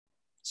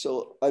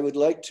So I would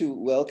like to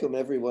welcome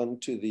everyone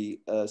to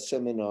the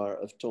seminar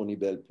of Tony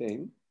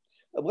Belpaeme.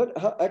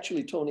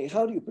 Actually, Tony,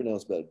 how do you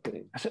pronounce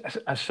Belpaeme?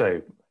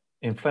 So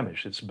in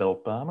Flemish, it's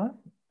Belpaeme,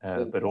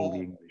 but all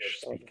the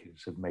English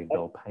speakers have made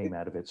Belpaeme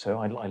out of it. So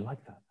I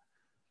like that.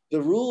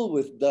 The rule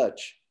with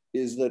Dutch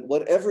is that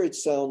whatever it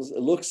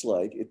looks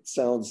like, it's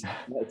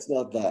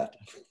not that.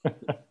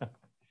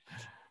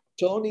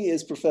 Tony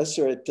is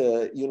professor at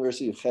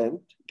University of Ghent.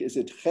 Is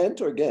it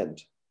Ghent or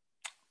Ghent?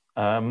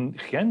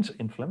 Ghent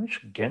in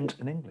Flemish, Ghent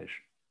in English.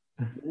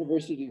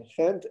 University of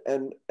Ghent,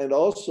 and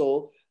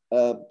also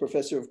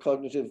professor of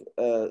cognitive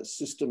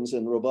systems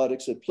and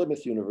robotics at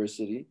Plymouth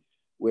University,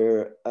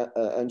 where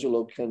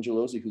Angelo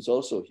Cangelosi, who's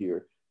also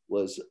here,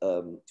 was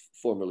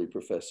formerly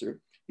professor.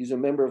 He's a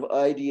member of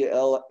ID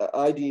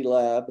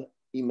Lab,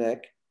 EMEC,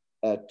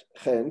 at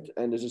Ghent,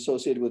 and is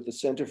associated with the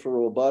Center for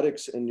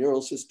Robotics and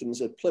Neural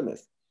Systems at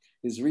Plymouth.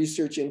 His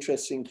research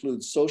interests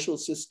include social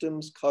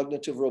systems,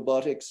 cognitive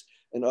robotics,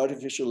 and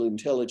artificial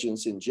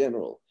intelligence in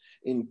general.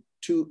 In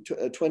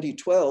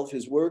 2012,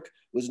 his work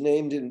was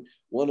named in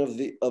one of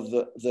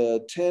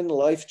the 10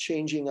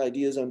 life-changing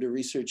ideas under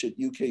research at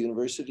UK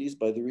universities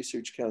by the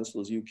Research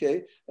Council's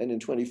UK. And in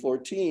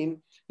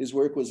 2014, his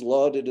work was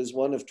lauded as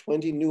one of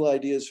 20 new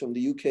ideas from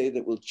the UK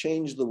that will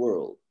change the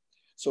world.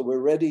 So we're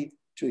ready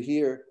to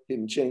hear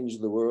him change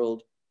the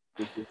world.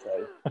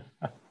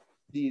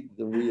 The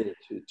real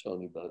to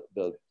Tony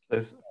Belpaeme.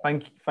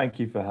 Thank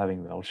you for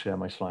having me. I'll share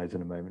my slides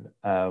in a moment.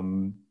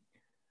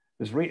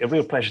 It's a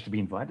real pleasure to be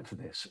invited to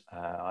this.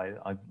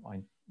 I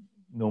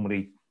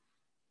normally,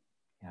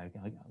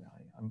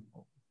 I'm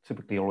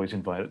typically always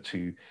invited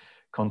to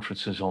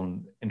conferences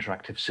on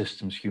interactive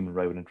systems,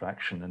 human-robot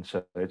interaction, and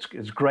so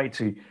it's great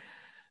to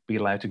be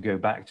allowed to go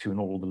back to an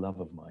all the love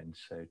of mine.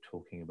 So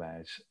talking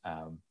about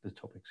the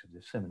topics of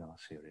this seminar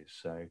series.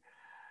 So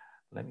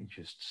let me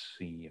just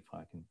see if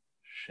I can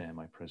share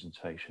my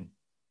presentation.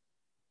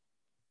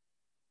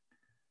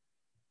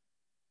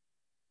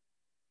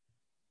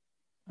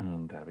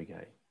 And there we go.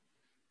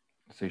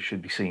 So you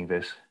should be seeing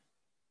this.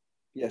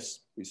 Yes,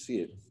 we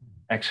see it.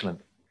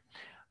 Excellent.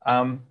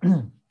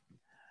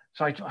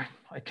 So I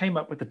came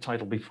up with the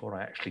title before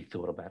I actually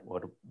thought about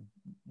what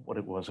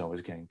it was I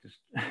was going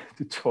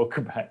to talk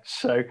about.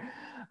 So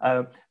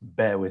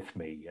bear with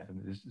me.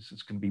 This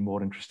is going to be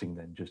more interesting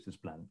than just this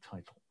bland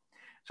title.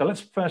 So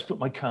let's first put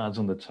my cards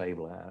on the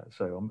table.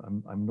 So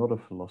I'm not a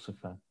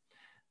philosopher.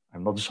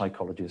 I'm not a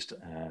psychologist.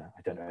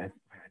 I don't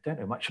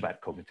know much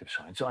about cognitive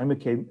science. So I'm a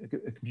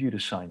computer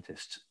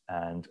scientist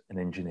and an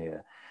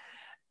engineer.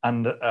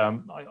 And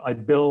I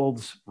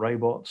build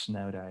robots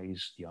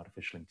nowadays, the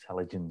artificial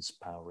intelligence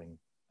powering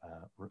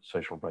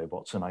social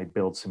robots, and I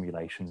build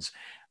simulations.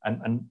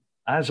 And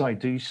as I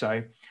do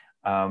so,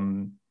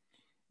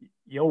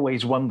 you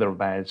always wonder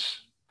about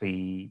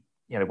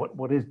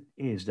what it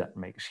is that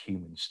makes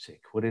humans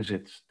tick. What is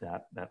it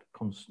that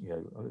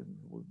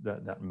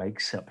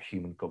makes up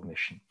human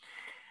cognition?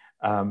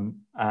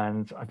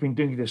 And I've been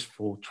doing this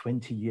for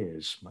 20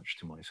 years, much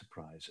to my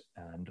surprise.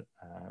 And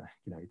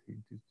to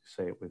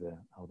say it with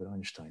Albert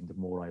Einstein, the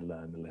more I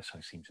learn, the less I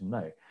seem to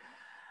know.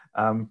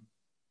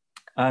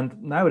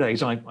 And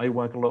nowadays, I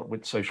work a lot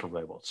with social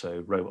robots.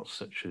 So robots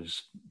such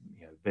as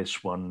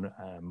this one,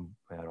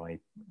 where I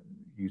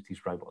use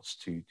these robots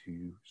to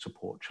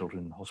support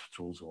children in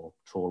hospitals, or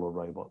taller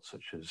robots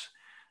such as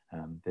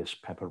this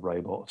Pepper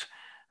robot.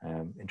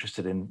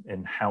 Interested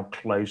in how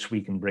close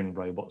we can bring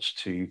robots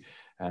to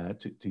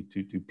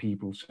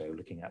people. So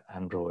looking at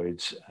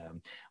androids,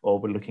 or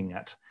we're looking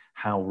at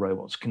how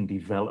robots can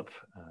develop.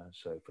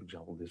 So for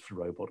example, this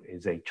robot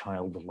is a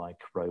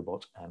childlike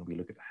robot, and we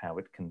look at how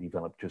it can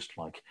develop just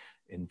like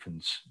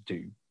infants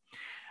do.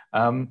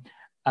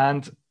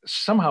 And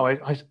somehow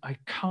I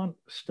can't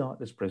start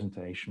this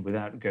presentation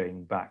without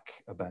going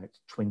back about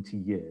 20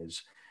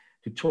 years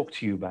to talk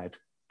to you about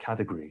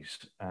categories,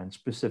 and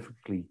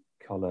specifically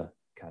color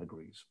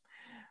categories.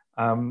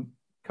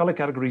 Color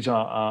categories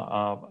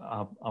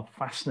are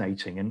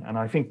fascinating, and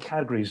I think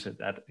categories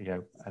that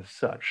as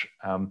such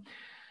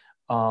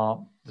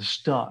are the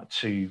start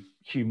to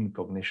human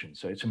cognition.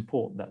 So it's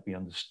important that we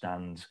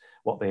understand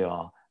what they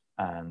are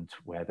and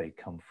where they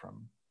come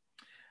from.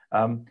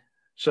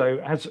 So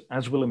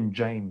as William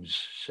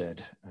James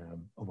said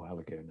a while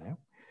ago now,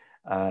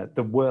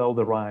 the world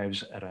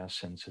arrives at our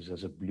senses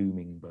as a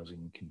blooming,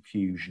 buzzing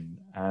confusion,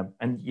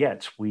 and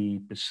yet we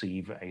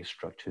perceive a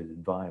structured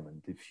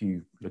environment. If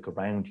you look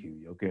around you,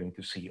 you're going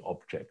to see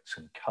objects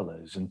and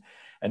colors, and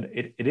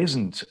it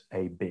isn't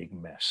a big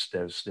mess.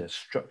 There's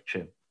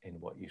structure in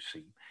what you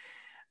see.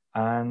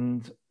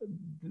 And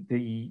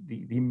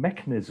the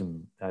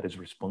mechanism that is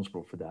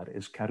responsible for that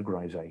is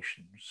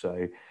categorization.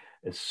 So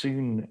as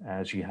soon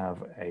as you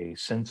have a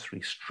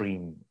sensory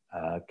stream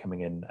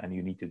coming in, and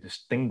you need to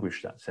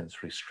distinguish that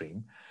sensory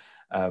stream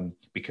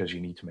because you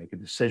need to make a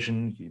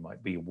decision. You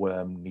might be a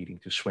worm needing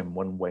to swim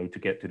one way to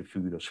get to the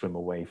food, or swim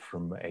away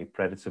from a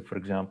predator, for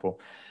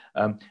example.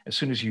 As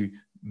soon as you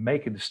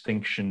make a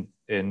distinction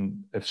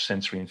of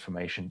sensory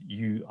information,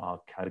 you are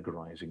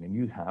categorizing, and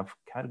you have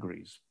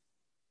categories.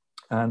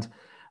 And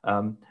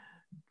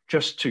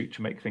just to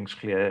make things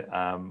clear,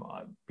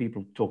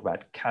 people talk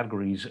about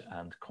categories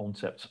and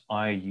concepts.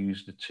 I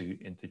use the two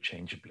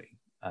interchangeably.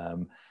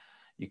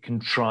 You can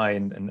try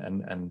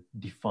and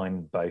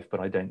define both,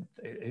 but I don't,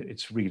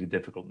 it's really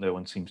difficult. No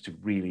one seems to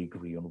really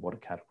agree on what a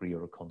category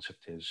or a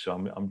concept is. So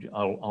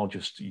I'll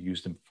just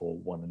use them for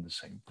one and the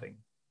same thing.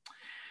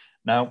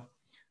 Now,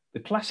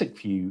 the classic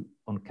view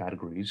on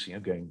categories,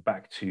 going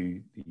back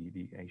to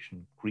the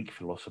ancient Greek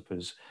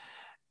philosophers,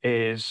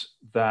 is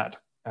that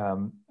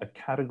a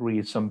category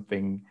is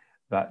something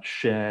that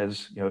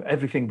shares,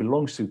 everything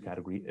belongs to a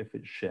category if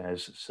it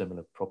shares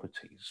similar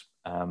properties.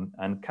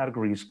 And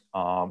categories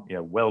are,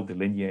 well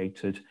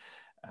delineated,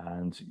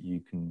 and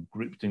you can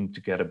group them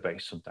together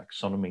based on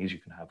taxonomies. You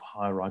can have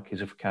hierarchies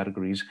of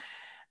categories,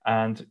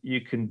 and you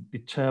can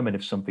determine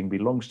if something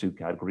belongs to a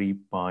category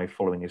by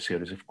following a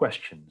series of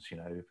questions.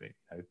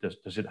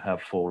 Does it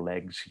have 4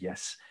 legs?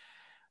 Yes.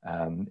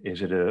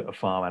 Is it a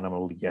farm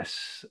animal?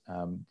 Yes.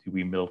 Do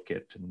we milk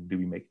it? And do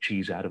we make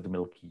cheese out of the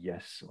milk?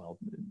 Yes. Well,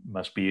 it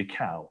must be a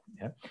cow.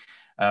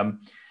 Yeah.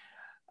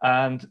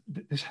 And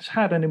this has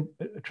had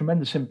a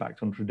tremendous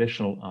impact on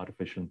traditional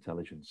artificial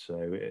intelligence.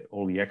 So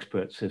all the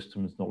expert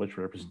systems, knowledge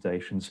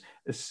representations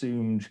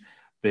assumed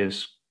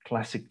this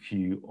classic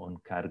view on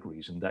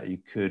categories, and that you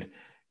could,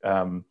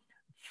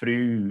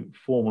 through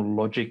formal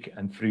logic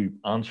and through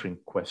answering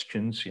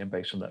questions,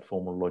 based on that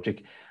formal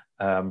logic,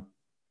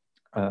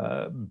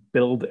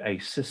 build a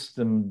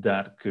system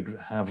that could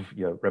have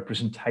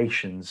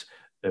representations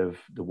of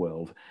the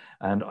world.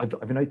 And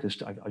I've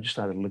noticed, I just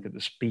had a look at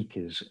the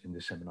speakers in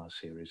the seminar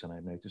series, and I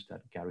noticed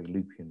that Gary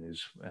Lupian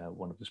is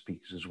one of the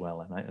speakers as well,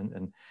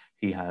 and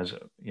he has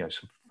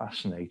some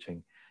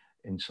fascinating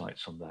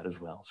insights on that as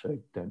well. So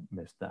don't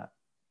miss that.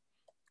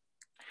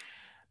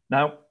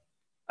 Now,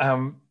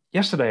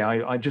 yesterday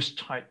I just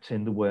typed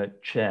in the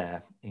word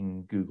chair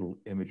in Google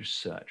image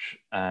search,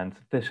 and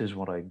this is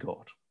what I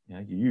got.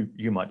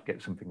 You might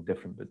get something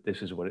different, but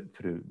this is what it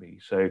threw at me.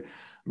 So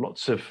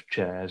lots of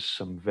chairs,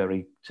 some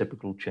very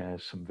typical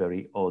chairs, some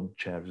very odd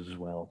chairs as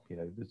well.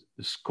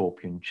 The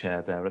scorpion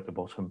chair there at the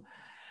bottom.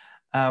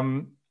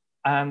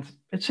 And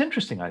it's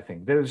interesting, I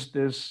think.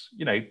 There's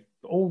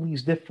all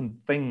these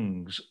different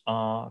things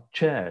are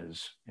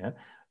chairs,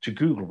 to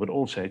Google, but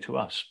also to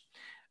us.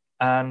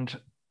 And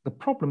the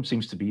problem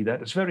seems to be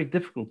that it's very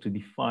difficult to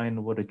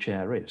define what a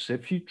chair is.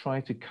 If you try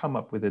to come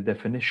up with a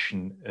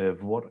definition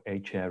of what a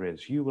chair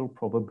is, you will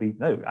probably,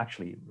 no,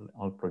 actually,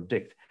 I'll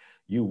predict,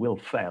 you will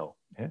fail.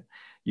 Yeah?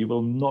 You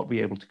will not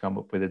be able to come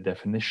up with a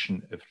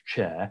definition of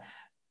chair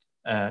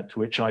to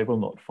which I will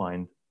not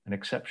find an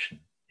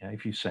exception.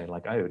 If you say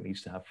like, oh, it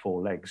needs to have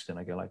 4 legs, then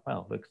I go like,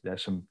 well, look,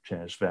 there's some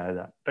chairs there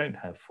that don't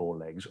have 4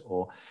 legs,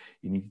 or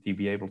you need to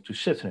be able to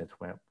sit in it.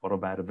 Well, what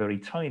about a very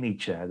tiny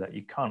chair that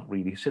you can't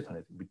really sit on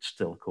it? We'd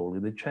still call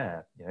it a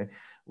chair.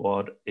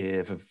 What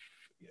if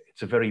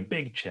it's a very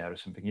big chair or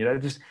something?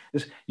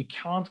 You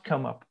can't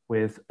come up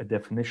with a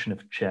definition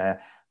of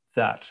chair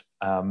that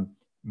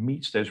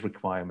meets those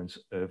requirements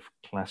of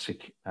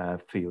classic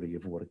theory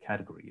of what a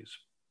category is.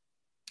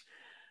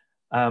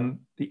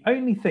 The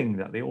only thing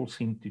that they all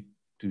seem to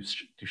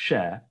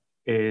share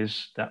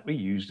is that we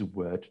use the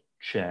word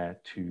chair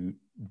to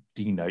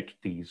denote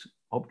these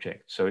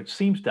objects. So it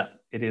seems that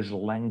it is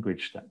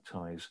language that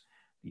ties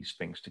these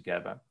things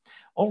together.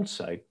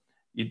 Also,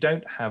 you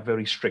don't have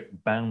very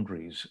strict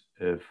boundaries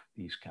of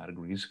these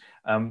categories.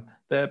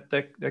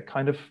 They're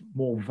kind of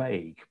more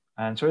vague.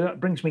 And so that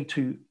brings me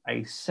to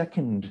a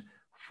second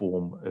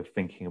form of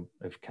thinking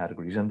of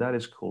categories, and that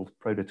is called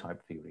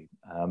prototype theory.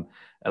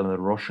 Eleanor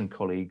Roche and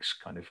colleagues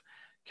kind of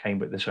came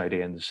with this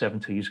idea in the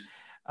 70s.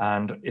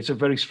 And it's a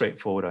very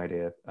straightforward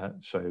idea.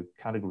 So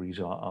categories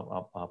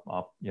are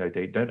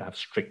they don't have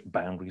strict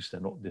boundaries.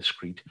 They're not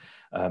discrete.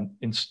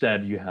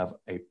 Instead, you have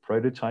a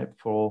prototype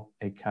for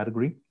a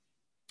category,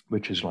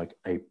 which is like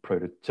a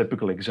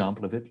prototypical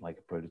example of it, like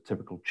a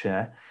prototypical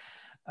chair.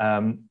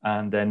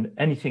 And then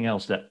anything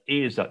else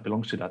that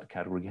belongs to that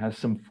category has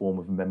some form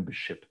of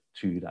membership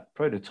to that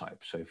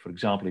prototype. So for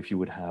example, if you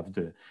would have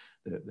the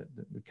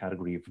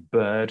category of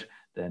bird,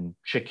 then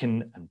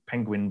chicken and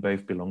penguin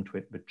both belong to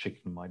it, but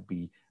chicken might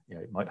be,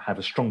 it might have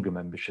a stronger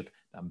membership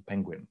than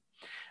penguin.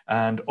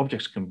 And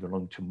objects can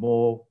belong to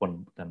more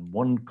than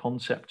one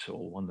concept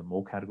or one than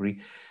more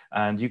category.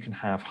 And you can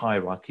have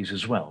hierarchies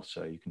as well.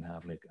 So you can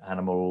have like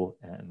animal,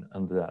 and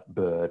under that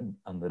bird,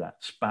 under that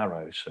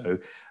sparrow. So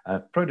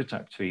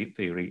prototype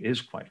theory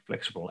is quite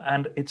flexible,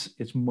 and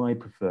it's my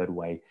preferred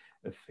way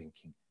of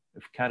thinking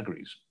of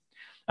categories.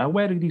 Now,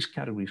 where do these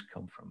categories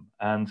come from?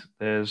 And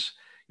there's,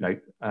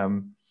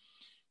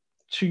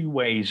 two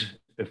ways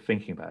of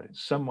thinking about it.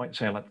 Some might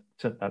say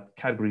that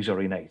categories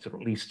are innate, or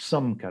at least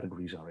some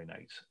categories are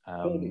innate.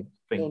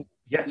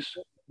 Yes.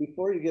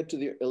 Before you get to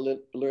the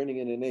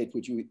learning and innate,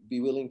 would you be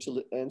willing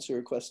to answer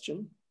a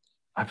question?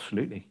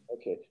 Absolutely.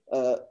 Okay.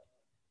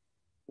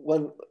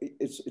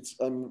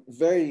 I'm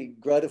very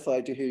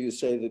gratified to hear you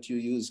say that you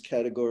use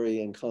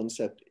category and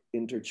concept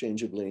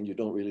interchangeably, and you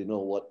don't really know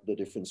what the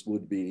difference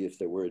would be if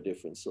there were a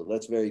difference. So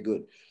that's very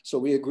good. So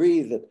we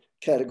agree that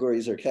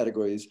categories are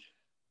categories.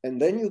 And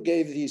then you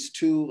gave these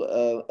two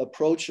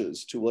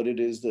approaches to what it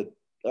is that,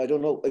 I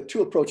don't know,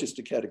 two approaches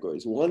to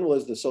categories. One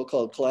was the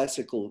so-called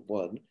classical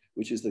one,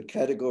 which is that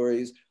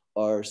categories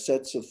are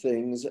sets of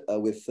things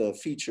with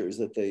features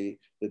that they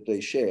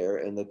share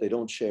and that they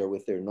don't share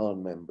with their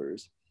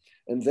non-members.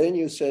 And then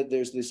you said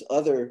there's this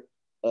other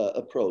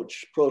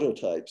approach,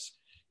 prototypes,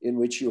 in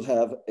which you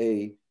have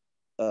a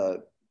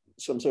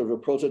some sort of a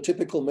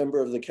prototypical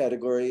member of the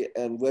category,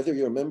 and whether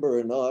you're a member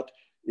or not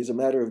is a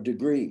matter of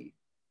degree.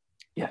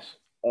 Yes.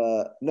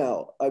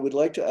 Now, I would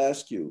like to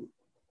ask you,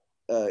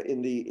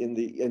 and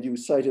you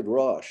cited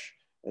Roche,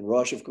 and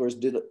Roche, of course,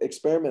 did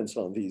experiments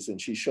on these, and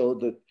she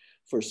showed that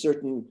for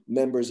certain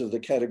members of the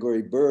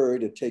category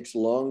bird, it takes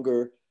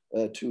longer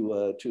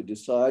to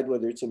decide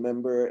whether it's a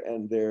member,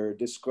 and they're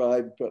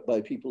described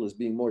by people as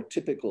being more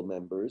typical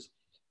members.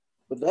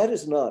 But that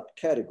is not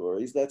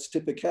categories, that's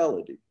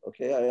typicality,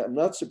 okay? I'm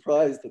not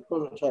surprised that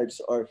prototypes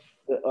are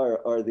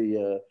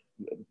the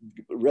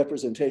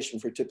representation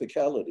for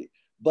typicality.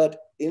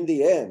 But in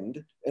the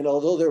end, and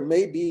although there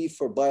may be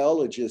for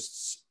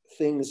biologists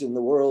things in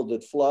the world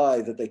that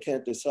fly that they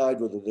can't decide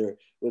whether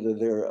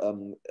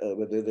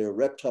they're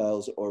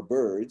reptiles or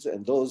birds,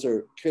 and those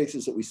are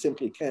cases that we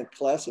simply can't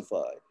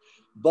classify.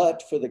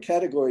 But for the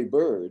category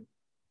bird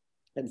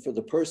and for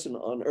the person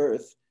on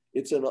Earth,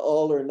 it's an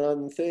all or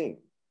none thing.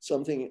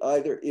 Something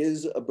either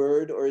is a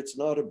bird or it's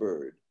not a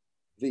bird.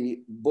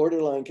 The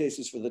borderline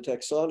cases for the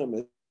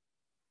taxonomists,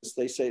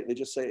 they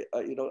just say,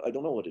 I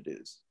don't know what it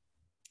is.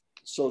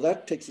 So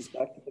that takes us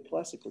back to the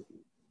classical view.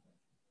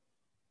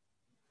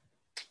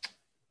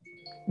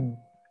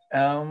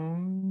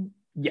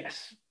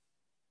 Yes.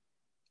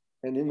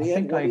 And in the I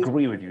end, think I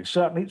agree with you.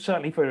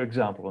 Certainly, for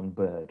example, on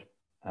bird.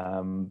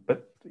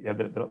 But yeah,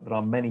 there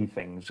are many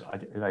things.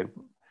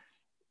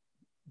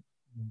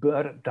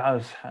 Bird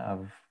does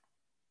have.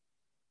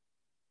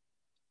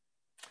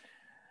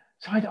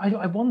 So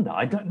I wonder.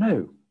 I don't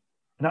know.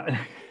 No,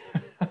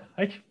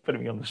 you're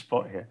putting me on the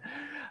spot here.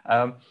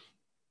 I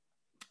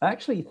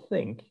actually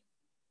think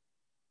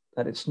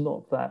that it's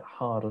not that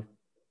hard.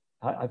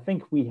 I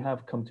think we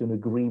have come to an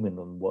agreement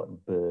on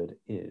what bird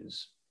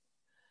is.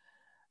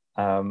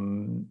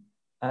 And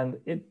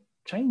it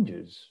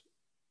changes.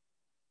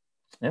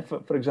 Yeah,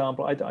 for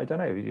example, I don't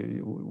know,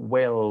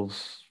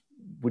 whales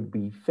would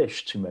be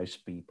fish to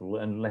most people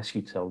unless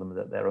you tell them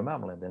that they're a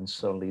mammal, and then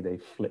suddenly they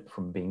flip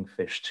from being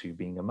fish to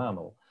being a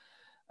mammal.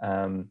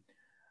 And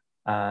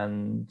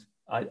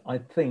I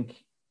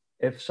think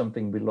if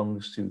something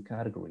belongs to a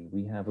category,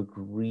 we have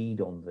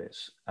agreed on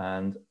this,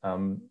 and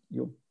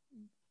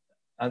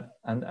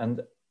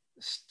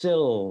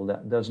still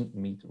that doesn't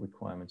meet the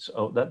requirements.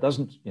 Oh, that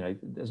doesn't,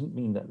 it doesn't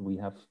mean that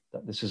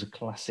that this is a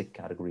classic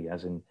category,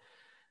 as in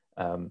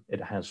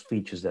it has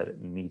features that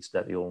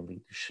they all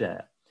need to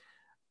share.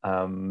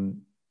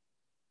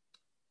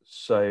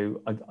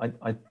 So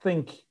I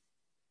think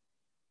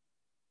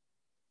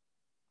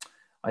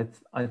I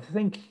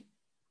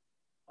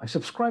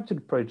subscribe to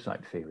the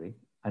prototype theory,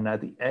 and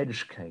at the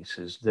edge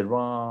cases there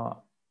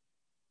are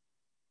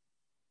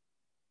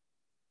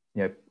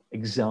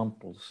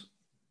examples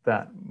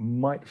that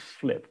might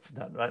flip,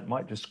 that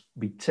might just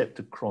be tipped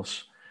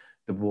across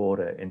the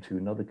border into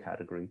another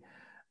category.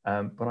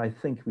 But I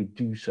think we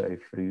do so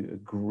through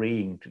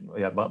agreeing to,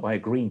 by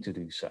agreeing to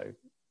do so,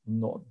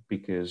 not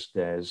because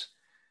there's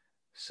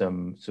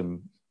some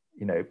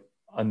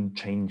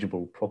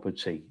unchangeable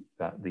property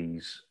that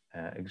these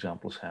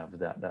examples have.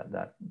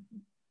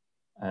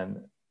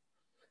 And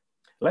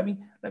let me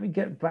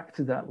get back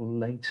to that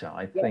later.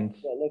 I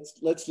think. Yeah,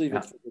 let's leave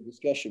it for the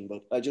discussion.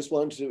 But I just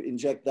wanted to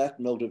inject that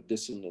note of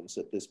dissonance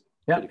at this.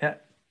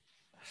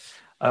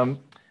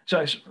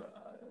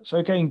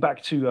 So going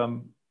back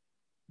to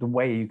the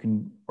way you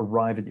can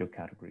arrive at your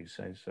categories.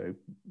 So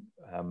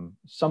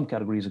some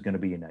categories are going to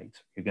be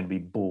innate. You're going to be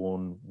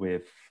born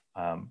with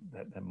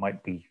there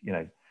might be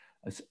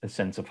a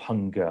sense of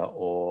hunger,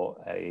 or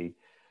a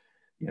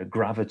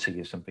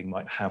gravity or something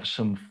might have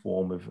some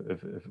form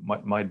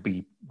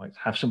might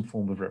have some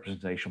form of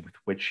representation with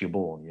which you're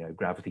born.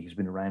 Gravity has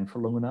been around for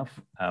long enough.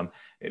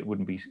 It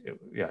would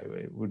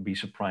be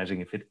surprising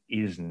if it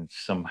isn't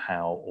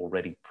somehow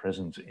already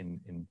present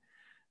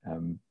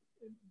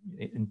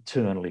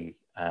internally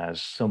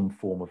as some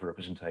form of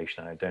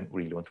representation. I don't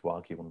really want to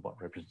argue on what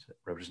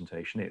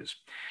representation is.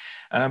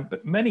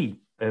 But many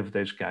of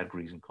those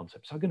categories and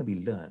concepts are going to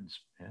be learned.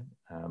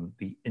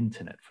 The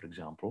internet, for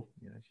example,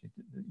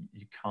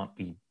 you can't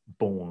be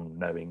born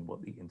knowing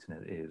what the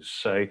internet is.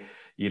 So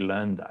you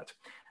learn that.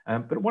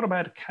 But what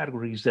about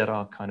categories that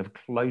are kind of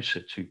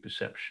closer to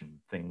perception,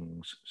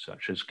 things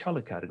such as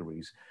color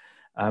categories?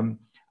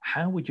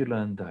 How would you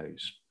learn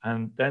those?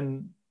 And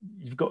then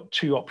you've got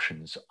two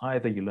options.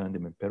 Either you learn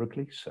them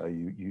empirically, so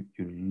you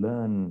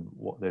learn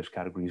what those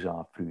categories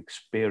are through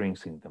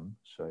experiencing them.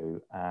 So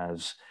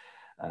as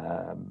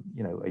a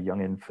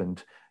young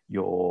infant,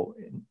 you're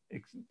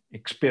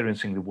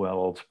experiencing the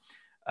world.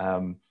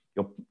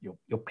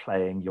 You're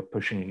playing, you're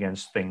pushing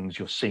against things,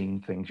 you're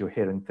seeing things, you're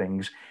hearing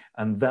things,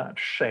 and that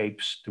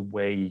shapes the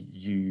way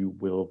you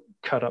will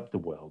cut up the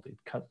world.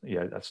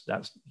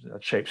 That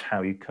shapes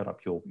how you cut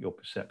up your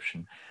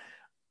perception.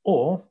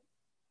 Or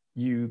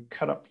you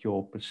cut up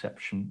your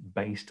perception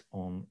based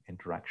on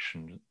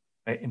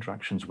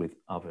interactions with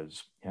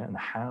others. Yeah? And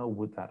how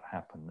would that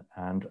happen?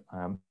 And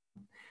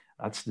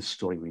that's the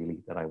story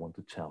really that I want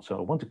to tell. So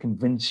I want to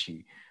convince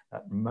you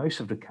that most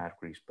of the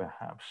categories,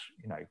 perhaps,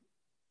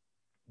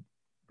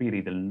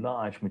 really the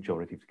large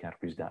majority of the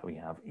categories that we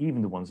have,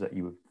 even the ones that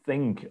you would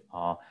think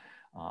are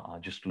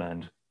just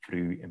learned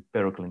through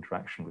empirical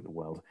interaction with the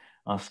world,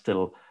 are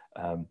still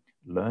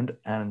learned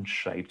and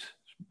shaped,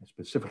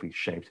 specifically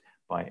shaped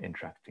by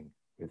interacting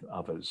with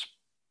others.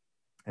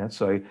 And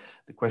so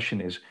the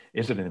question is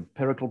it an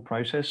empirical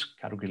process,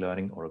 category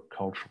learning, or a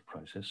cultural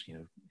process?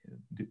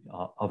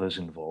 Are others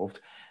involved?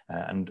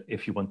 And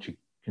if you want to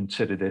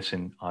consider this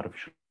in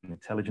artificial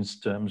intelligence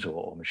terms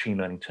or machine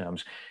learning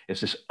terms,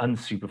 is this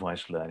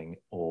unsupervised learning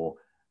or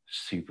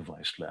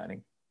supervised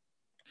learning?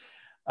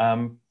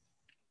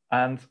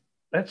 And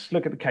let's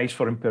look at the case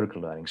for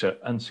empirical learning, so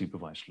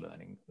unsupervised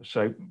learning.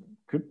 So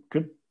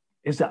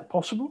is that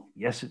possible?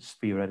 Yes, it's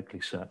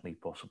theoretically certainly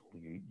possible.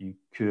 You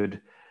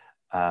could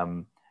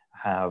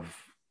have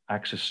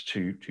access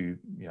to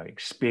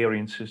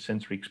experiences,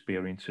 sensory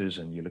experiences,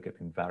 and you look at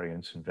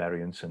invariance and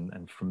variance,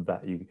 and from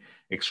that you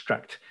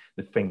extract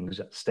the things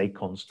that stay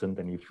constant,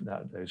 and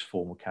those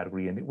form a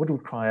category. And it would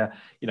require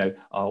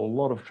a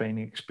lot of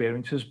training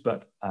experiences,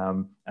 but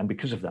and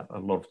because of that, a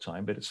lot of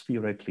time. But it's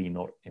theoretically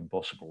not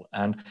impossible.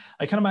 And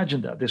I can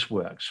imagine that this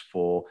works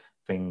for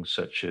things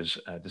such as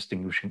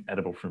distinguishing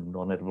edible from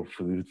non-edible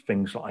food,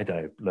 things like,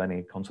 learning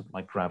a concept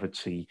like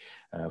gravity,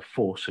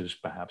 forces,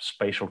 perhaps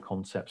spatial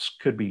concepts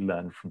could be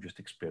learned from just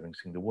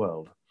experiencing the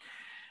world.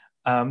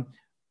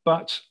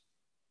 But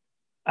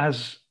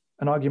as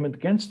an argument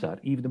against that,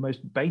 even the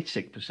most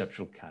basic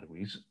perceptual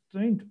categories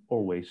don't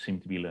always seem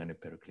to be learned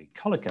empirically.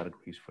 Color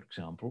categories, for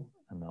example,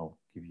 and I'll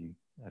give you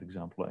that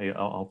example,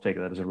 I'll take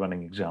that as a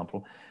running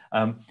example,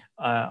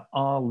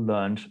 are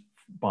learned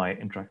by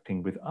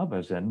interacting with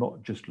others. They're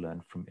not just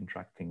learned from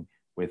interacting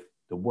with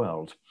the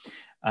world.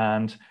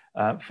 And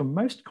for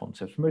most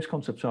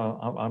concepts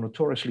are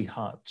notoriously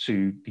hard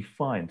to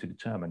define, to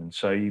determine. And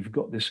so you've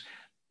got this,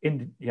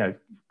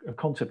 a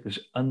concept that's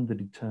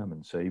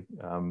underdetermined. So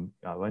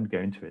I won't go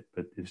into it,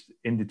 but this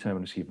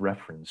indeterminacy of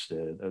reference,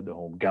 the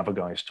whole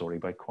Gavagai story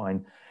by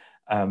Quine,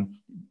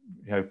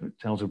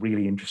 tells a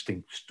really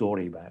interesting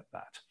story about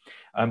that.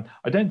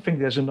 I don't think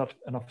there's enough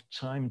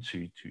time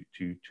to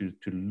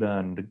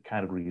learn the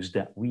categories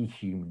that we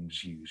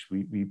humans use.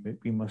 We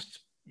must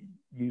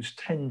use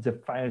tens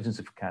of thousands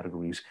of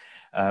categories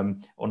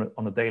on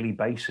a daily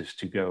basis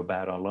to go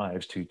about our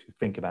lives, to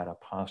think about our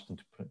past, and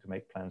to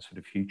make plans for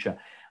the future.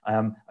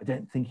 I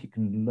don't think you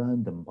can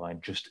learn them by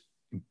just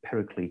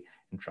empirically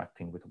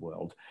interacting with the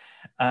world.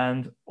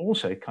 And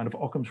also kind of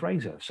Occam's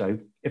razor. So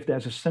if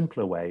there's a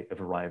simpler way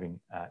of arriving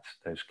at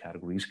those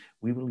categories,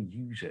 we will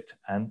use it.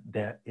 And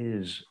there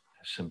is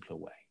a simpler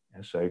way.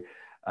 And so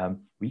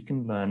we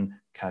can learn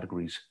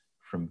categories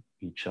from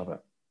each other.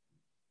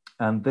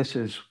 And this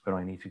is where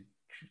I need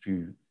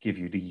to give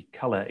you the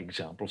color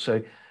example.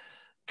 So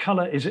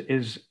color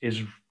is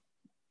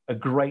a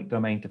great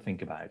domain to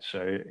think about.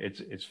 So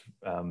it's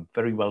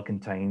very well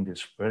contained.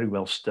 It's very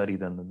well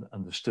studied and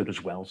understood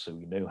as well. So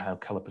we know how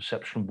color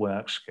perception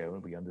works.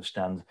 We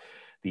understand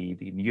the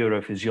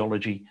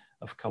neurophysiology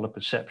of color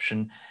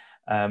perception.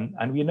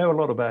 And we know a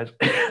lot about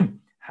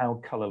how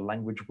color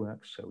language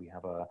works. So we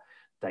have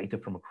data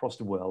from across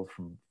the world,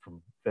 from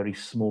very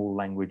small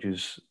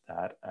languages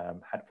that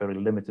had very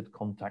limited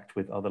contact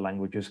with other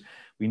languages.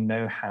 We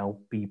know how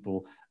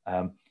people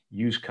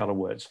use color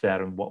words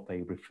there and what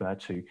they refer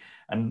to.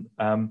 And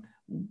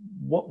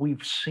what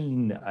we've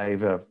seen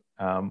over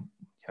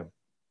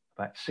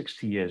about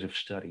 60 years of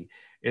study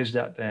is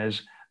that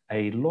there's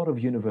a lot of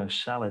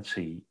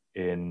universality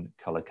in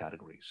color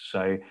categories.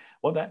 So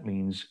what that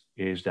means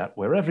is that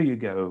wherever you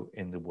go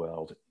in the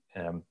world,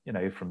 from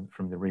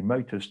the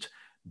remotest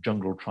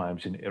jungle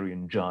tribes in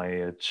Irian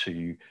Jaya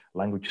to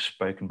languages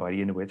spoken by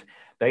the Inuit,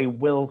 they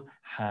will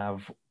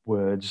have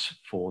words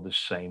for the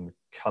same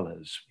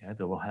colors. Yeah?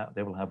 They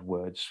will have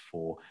words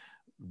for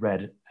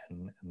red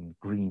and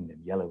green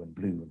and yellow and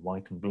blue and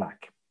white and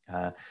black,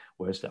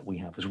 words that we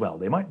have as well.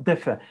 They might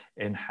differ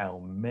in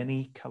how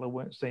many color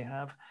words they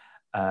have,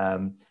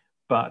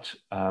 but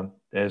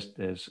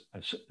there's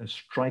a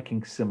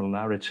striking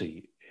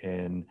similarity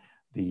in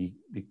the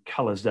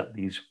colors that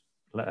these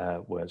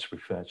words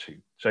refer to.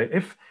 So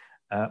if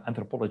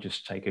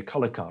anthropologists take a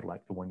color card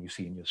like the one you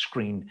see in your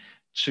screen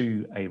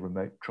to a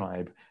remote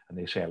tribe and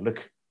they say,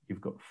 look, you've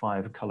got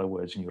 5 color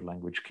words in your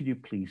language, could you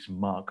please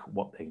mark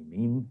what they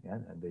mean? Yeah?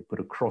 And they put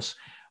a cross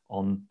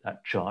on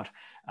that chart,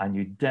 and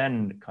you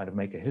then kind of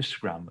make a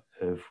histogram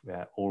of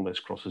where all those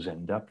crosses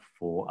end up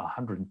for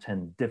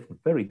 110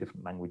 very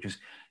different languages.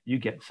 You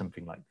get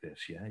something like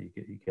this. Yeah,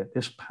 you get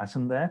this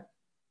pattern there.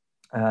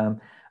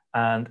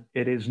 And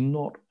it is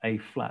not a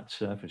flat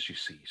surface, you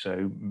see.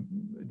 So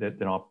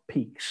there are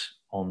peaks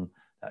on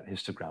that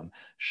histogram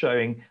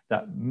showing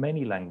that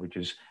many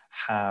languages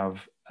have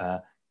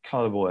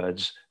color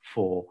words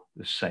for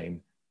the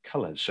same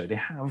colors. So they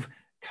have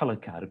color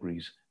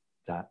categories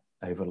that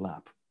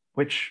overlap,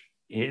 which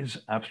is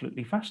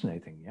absolutely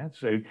fascinating. Yeah,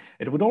 so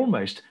it would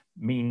almost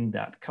mean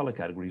that color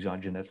categories are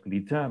genetically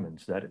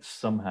determined, that it's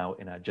somehow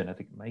in our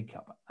genetic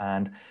makeup.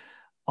 And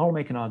I'll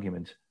make an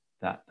argument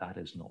that that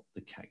is not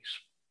the case.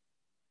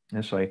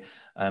 And so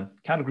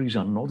categories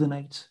are not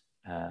innate,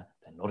 they're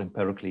not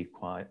empirically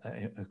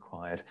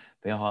acquired,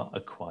 they are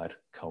acquired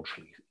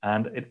culturally.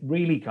 And it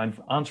really kind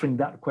of answering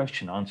that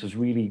question answers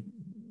really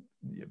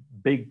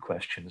big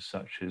questions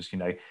such as,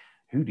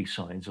 who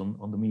decides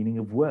on the meaning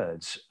of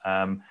words?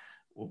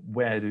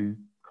 Where do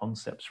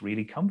concepts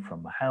really come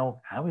from?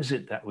 How is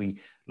it that we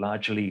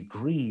largely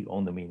agree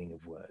on the meaning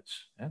of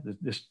words? Yeah,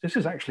 this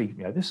is actually,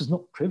 this is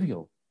not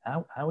trivial.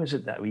 How is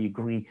it that we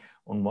agree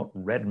on what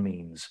red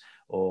means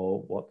or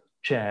what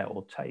chair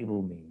or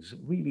table means?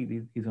 Really,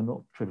 these are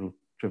not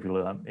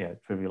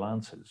trivial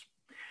answers.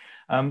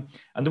 And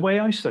the way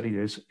I study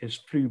this is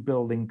through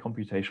building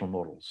computational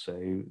models.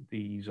 So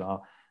these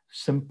are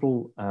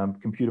simple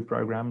computer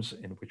programs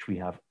in which we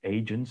have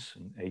agents.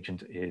 An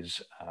agent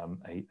is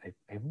a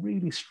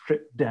really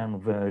stripped down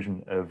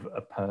version of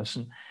a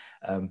person.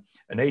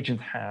 An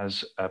agent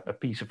has a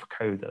piece of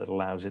code that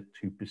allows it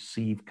to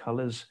perceive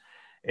colors.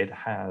 It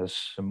has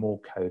some more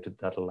code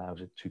that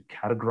allows it to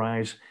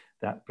categorize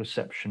that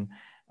perception,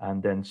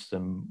 and then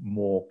some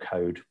more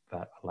code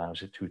that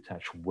allows it to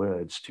attach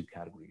words to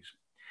categories.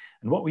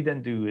 And what we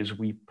then do is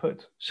we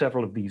put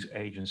several of these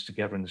agents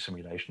together in the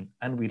simulation,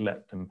 and we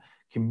let them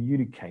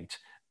communicate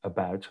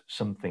about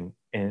something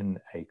in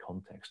a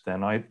context.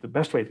 And the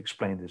best way to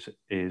explain this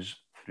is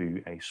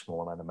through a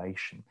small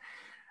animation.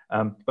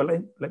 But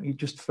let me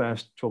just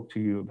first talk to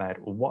you about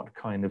what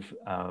kind of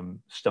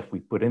stuff we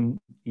put in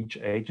each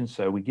agent.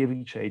 So we give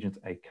each agent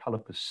a color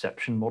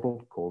perception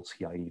model called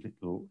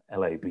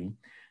CIE-LAB.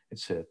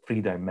 It's a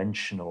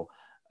three-dimensional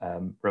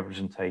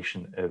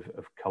representation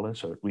of color.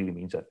 So it really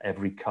means that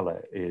every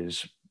color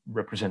is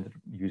represented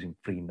using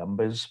three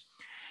numbers.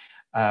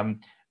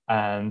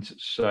 And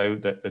so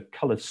the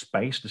color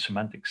space, the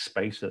semantic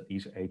space that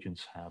these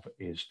agents have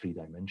is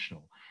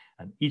three-dimensional.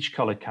 And each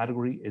color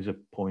category is a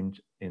point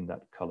in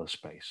that color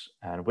space.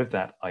 And with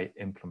that, I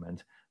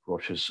implement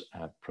Roche's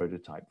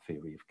prototype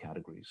theory of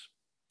categories.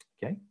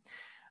 Okay.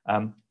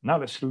 Now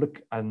let's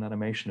look at an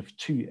animation of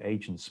two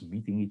agents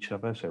meeting each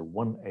other. So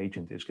one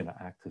agent is going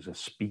to act as a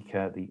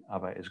speaker, the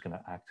other is going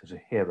to act as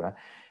a hearer.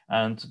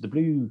 And the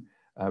blue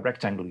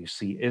rectangle you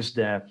see is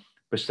their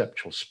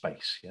perceptual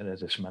space. Yeah,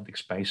 there's a semantic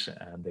space,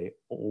 and they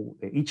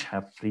each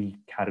have three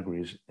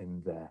categories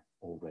in there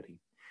already.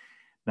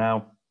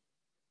 Now,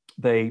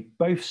 they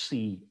both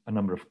see a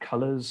number of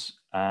colors,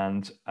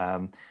 and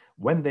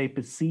when they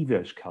perceive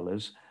those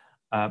colors,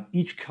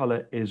 each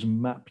color is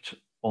mapped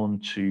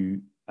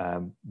onto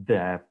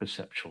their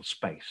perceptual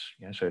space.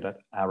 Yeah, so that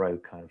arrow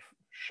kind of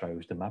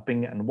shows the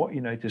mapping, and what you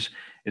notice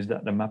is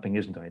that the mapping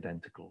isn't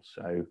identical.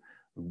 So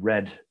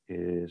red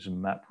is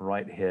mapped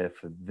right here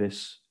for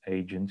this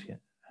agent, yeah,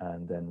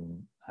 and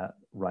then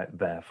right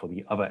there for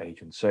the other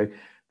agent. So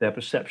their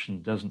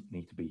perception doesn't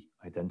need to be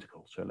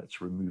identical. So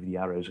let's remove the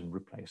arrows and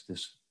replace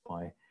this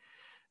by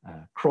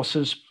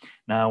crosses.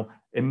 Now,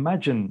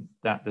 imagine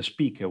that the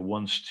speaker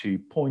wants to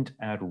point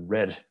out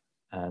red,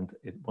 and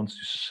it wants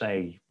to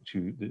say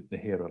to the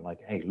hearer, like,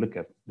 hey, look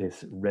at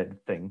this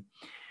red thing.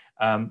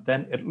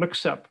 Then it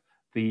looks up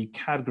the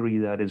category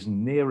that is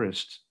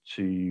nearest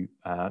to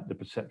the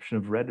perception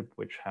of red,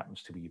 which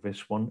happens to be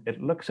this one.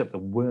 It looks up the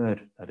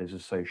word that is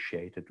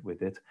associated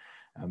with it,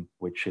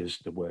 which is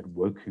the word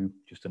woku,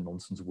 just a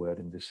nonsense word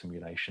in this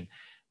simulation.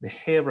 The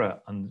hearer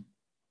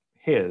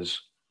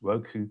hears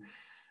woku,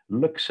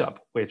 looks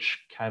up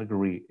which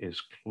category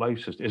is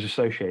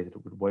associated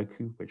with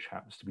woku, which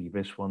happens to be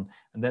this one,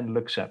 and then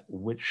looks at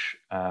which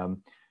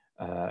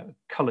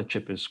color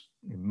chip is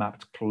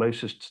mapped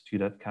closest to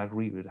that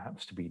category. It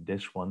happens to be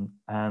this one,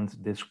 and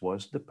this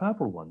was the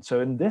purple one.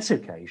 So in this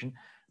occasion,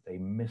 they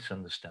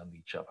misunderstand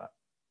each other.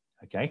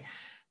 Okay,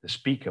 the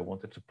speaker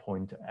wanted to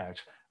point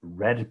out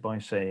red by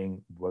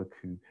saying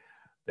woku.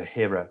 The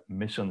hearer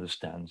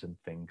misunderstands and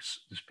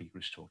thinks the speaker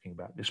is talking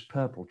about this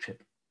purple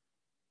chip.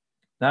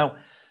 Now,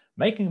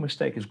 making a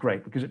mistake is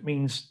great because it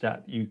means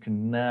that you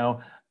can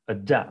now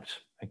adapt.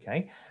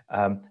 Okay,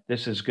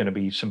 this is going to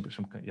be some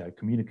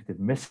communicative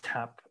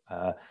mishap.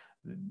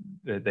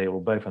 They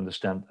will both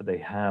understand that they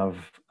have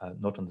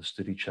not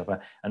understood each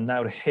other, and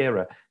now the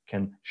hearer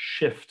can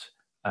shift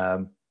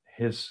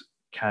his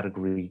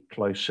category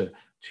closer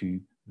to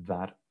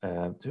that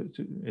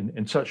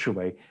in such a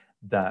way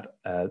that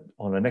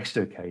on the next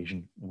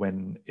occasion,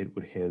 when it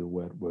would hear the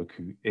word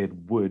woku, it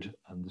would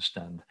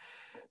understand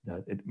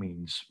that it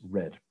means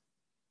red.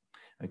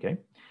 Okay,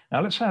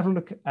 now let's have a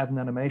look at an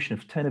animation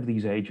of 10 of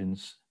these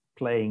agents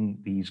playing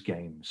these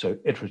games. So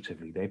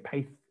iteratively, they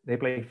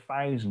play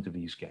thousands of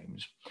these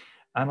games,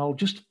 and I'll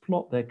just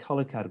plot their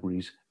color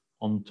categories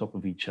on top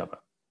of each other.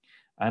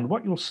 And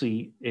what you'll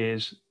see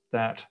is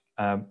that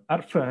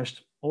at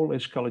first, all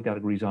those color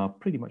categories are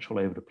pretty much all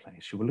over the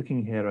place. So we're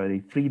looking here at a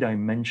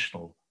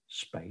three-dimensional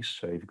space.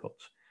 So you've got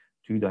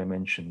 2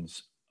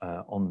 dimensions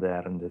on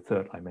there, and the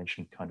third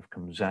dimension kind of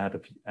comes out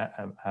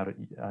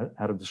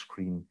of the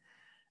screen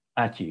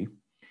at you.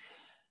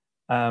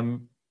 But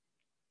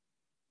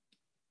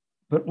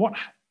what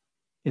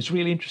is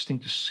really interesting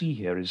to see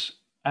here is,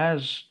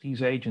 as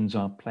these agents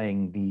are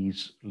playing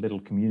these little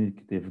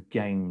communicative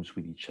games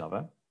with each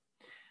other,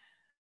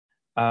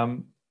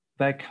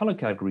 their color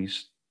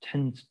categories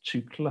tend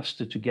to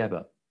cluster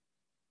together.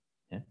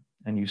 Yeah?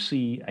 And you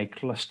see a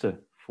cluster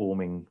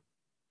forming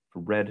for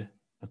red,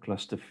 a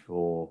cluster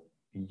for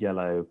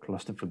yellow, a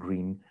cluster for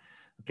green,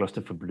 a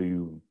cluster for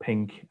blue and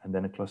pink, and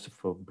then a cluster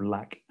for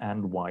black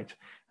and white.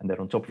 And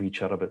they're on top of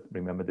each other, but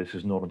remember, this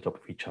is not on top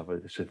of each other.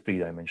 This is a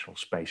 3-dimensional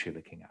space you're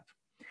looking at.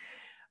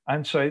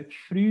 And so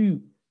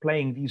through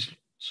playing these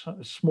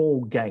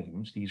small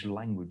games, these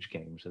language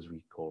games, as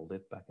we called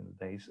it back in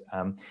the days,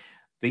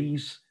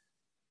 these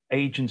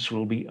agents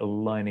will be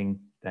aligning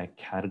their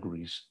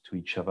categories to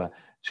each other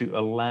to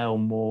allow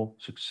more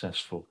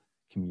successful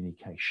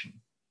communication.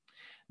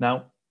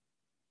 Now,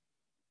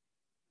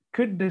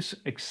 could this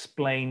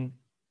explain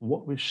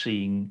what we're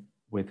seeing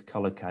with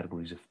color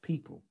categories of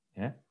people?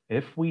 Yeah?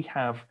 If we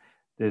have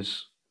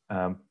this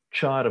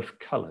chart of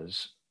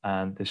colors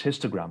and this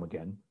histogram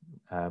again,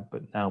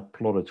 but now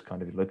plotted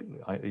kind of, look,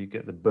 you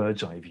get the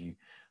bird's eye view,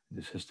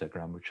 this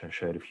histogram, which I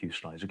showed a few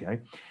slides ago.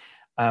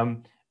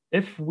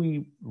 If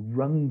we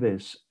run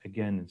this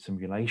again in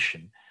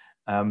simulation,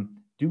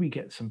 do we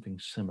get something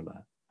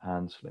similar?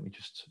 And let me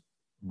just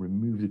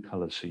remove the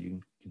colors so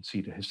you can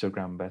see the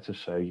histogram better.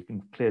 So you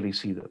can clearly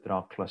see that there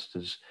are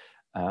clusters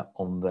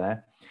on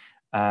there.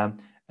 And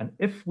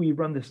if we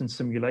run this in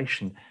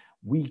simulation,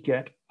 we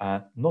get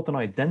not an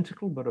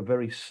identical, but a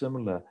very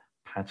similar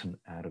pattern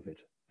out of it.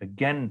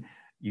 Again,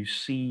 you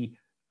see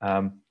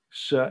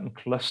certain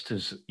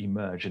clusters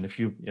emerge, and if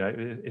you know,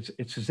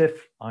 it's as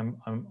if I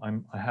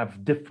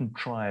have different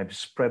tribes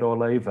spread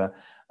all over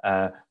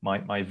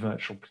my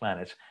virtual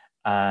planet,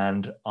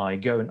 and I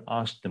go and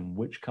ask them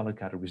which color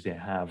categories they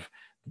have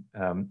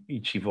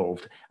each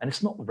evolved, and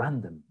it's not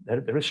random.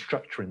 There is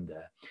structure in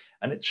there,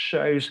 and it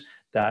shows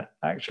that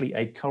actually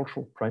a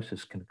cultural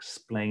process can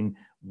explain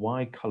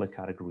why color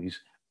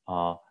categories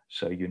are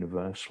so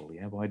universal,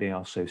 yeah, why they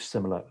are so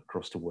similar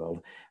across the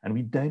world, and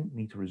we don't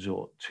need to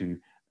resort to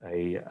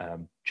a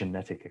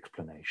genetic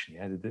explanation.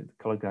 Yeah, the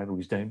color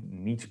categories don't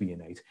need to be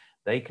innate;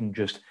 they can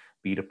just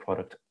be the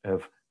product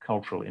of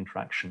cultural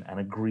interaction and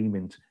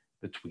agreement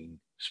between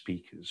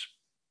speakers.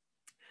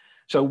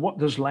 So, what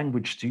does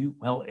language do?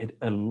 Well, it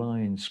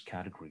aligns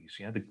categories.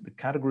 Yeah, the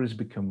categories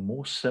become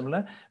more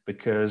similar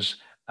because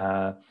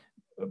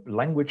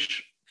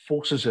language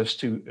forces us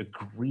to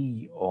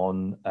agree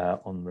on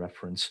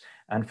reference,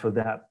 and for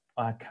that,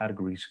 our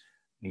categories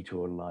need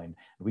to align.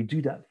 We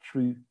do that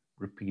through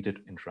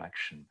repeated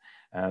interaction.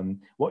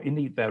 What you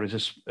need there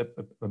is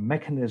a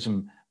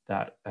mechanism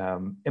that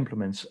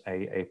implements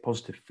a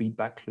positive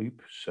feedback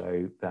loop,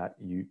 so that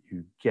you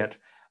get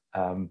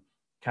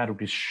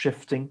categories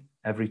shifting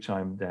every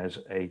time there's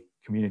a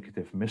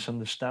communicative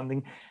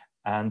misunderstanding,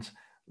 and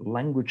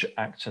language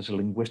acts as a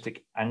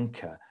linguistic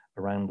anchor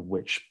around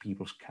which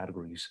people's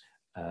categories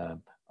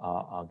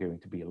are going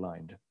to be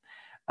aligned.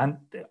 And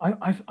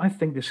I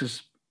think this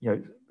is, you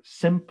know,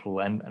 simple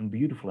and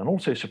beautiful and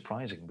also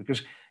surprising,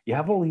 because you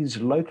have all these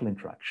local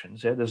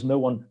interactions. Yeah? There's no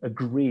one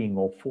agreeing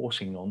or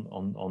forcing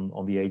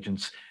on the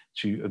agents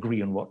to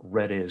agree on what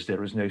red is.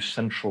 There is no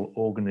central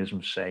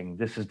organism saying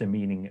this is the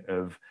meaning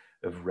of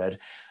red.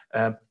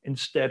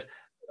 Instead,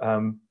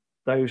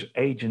 those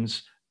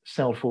agents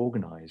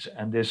self-organize,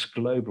 and this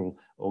global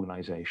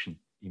organization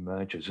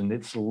emerges, and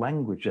it's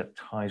language that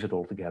ties it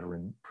all together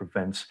and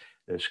prevents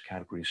those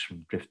categories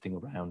from drifting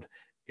around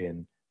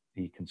in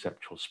the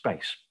conceptual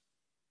space.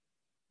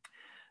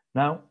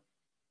 Now,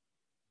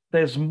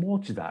 there's more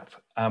to that.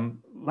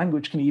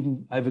 Language can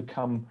even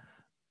overcome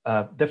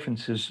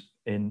differences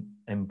in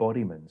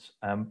embodiments.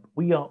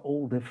 We are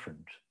all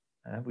different.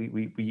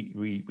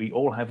 We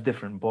all have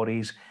different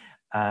bodies,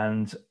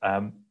 and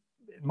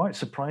it might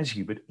surprise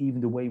you, but even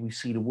the way we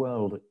see the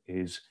world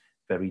is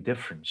very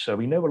different. So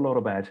we know a lot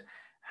about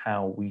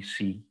how we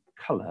see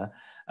color.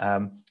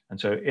 And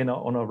so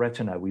on our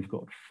retina, we've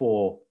got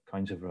 4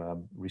 kinds of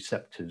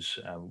receptors.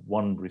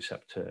 One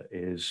receptor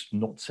is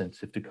not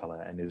sensitive to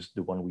color and is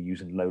the one we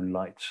use in low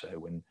light. So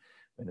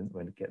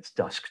when it gets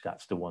dusk,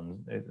 that's the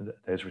one,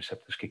 those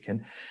receptors kick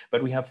in.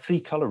 But we have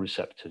 3 color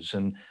receptors,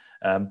 and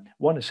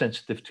one is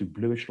sensitive to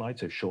bluish light,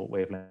 so short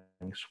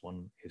wavelengths.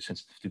 One is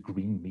sensitive to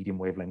green, medium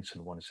wavelengths,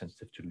 and one is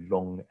sensitive to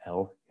long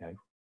L, you know,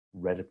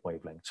 red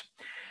wavelengths.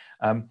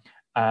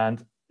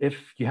 And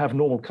if you have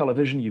normal color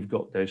vision, you've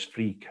got those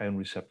 3 cone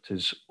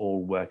receptors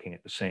all working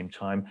at the same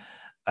time.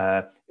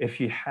 If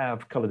you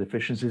have color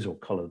deficiencies or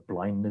color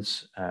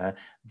blindness,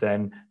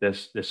 then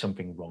there's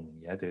something wrong.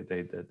 Yeah,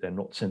 they're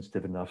not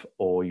sensitive enough,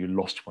 or you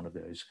lost one of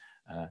those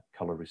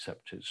color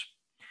receptors.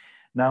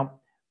 Now,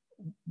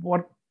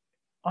 what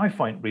I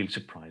find really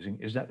surprising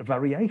is that the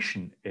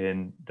variation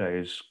in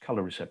those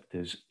color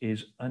receptors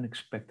is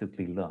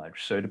unexpectedly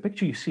large. So the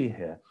picture you see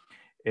here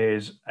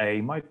is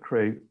a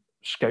micro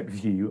scope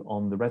view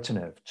on the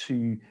retina of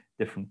two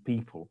different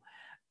people.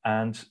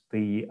 And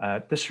the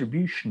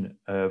distribution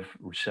of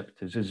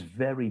receptors is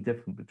very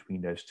different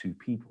between those two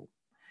people.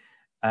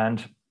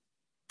 And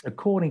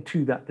according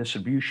to that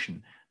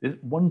distribution,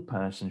 one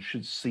person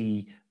should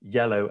see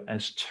yellow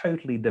as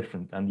totally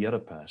different than the other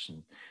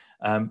person.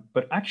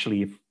 But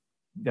actually, if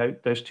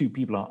those two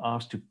people are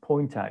asked to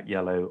point out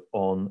yellow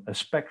on a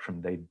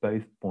spectrum, they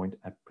both point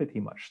at pretty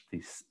much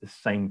the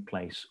same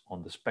place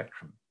on the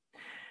spectrum.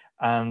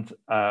 And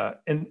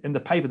in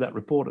the paper that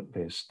reported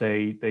this,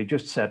 they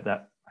just said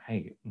that,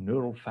 hey,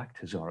 neural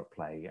factors are at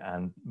play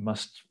and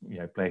must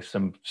play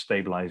some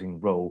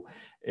stabilizing role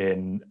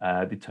in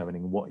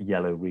determining what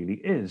yellow really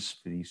is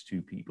for these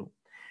two people.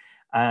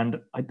 And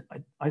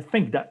I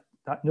think that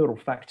neural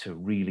factor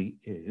really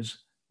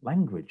is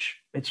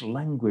language. It's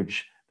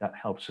language that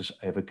helps us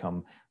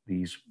overcome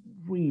these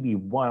really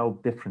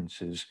wild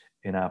differences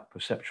in our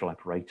perceptual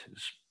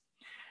apparatus.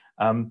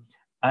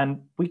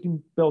 And we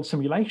can build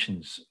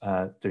simulations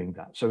doing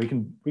that. So we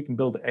can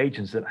build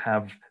agents that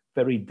have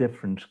very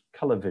different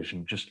color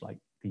vision, just like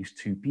these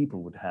two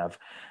people would have.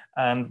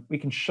 And we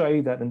can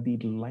show that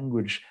indeed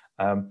language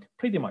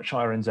pretty much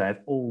irons out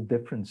all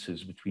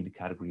differences between the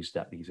categories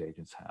that these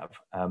agents have.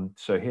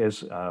 So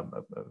here's,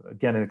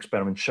 again, an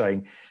experiment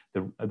showing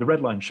the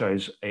red line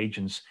shows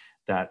agents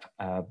that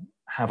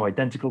have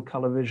identical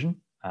color vision,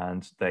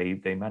 and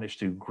they manage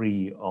to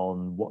agree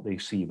on what they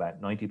see about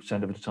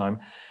 90% of the time.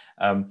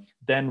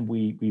 Then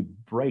we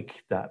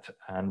break that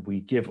and we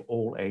give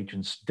all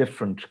agents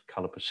different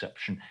color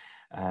perception.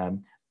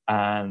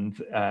 And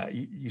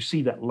you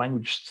see that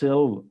language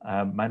still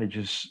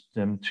manages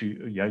them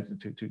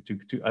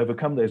to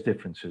overcome those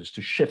differences,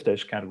 to shift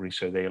those categories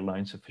so they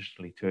align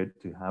sufficiently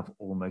to have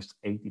almost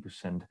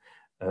 80%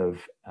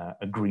 of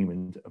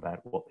agreement about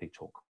what they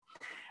talk.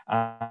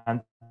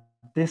 And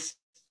this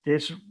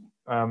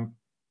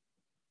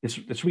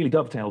really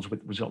dovetails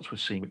with results we're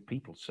seeing with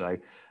people. So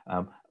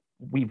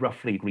we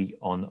roughly agree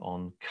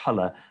on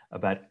color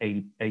about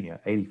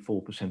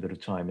 84% of the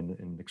time in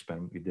an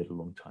experiment we did a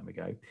long time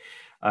ago.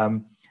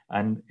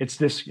 And it's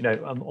this,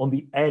 on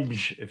the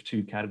edge of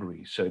two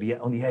categories. So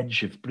on the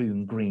edge of blue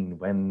and green,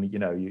 when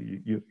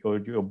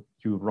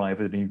you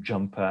arrive at a new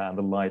jumper and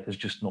the light is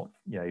just not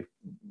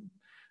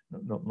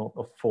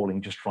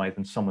falling just right,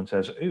 and someone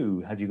says,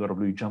 "Ooh, have you got a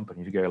blue jumper?"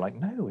 And you go like,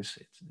 "No,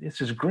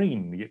 this is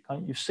green.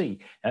 Can't you see?"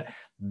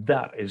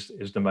 That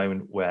is the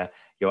moment where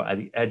you're at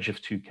the edge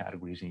of two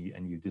categories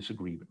and you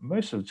disagree. But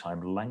most of the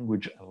time,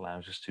 language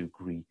allows us to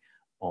agree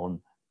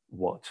on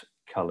what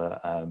color,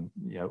 on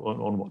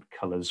what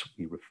colors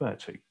we refer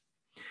to.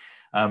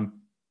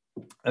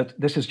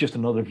 This is just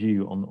another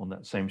view on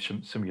that same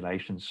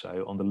simulation.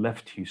 So on the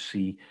left, you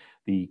see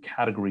the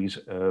categories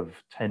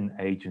of 10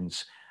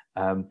 agents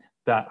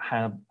that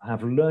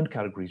have learned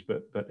categories,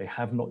 but they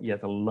have not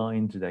yet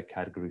aligned to their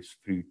categories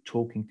through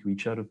talking to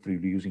each other, through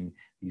using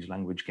these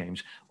language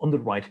games. On the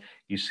right,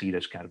 you see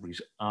those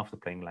categories after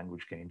playing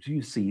language games.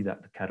 You see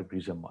that the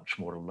categories are much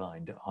more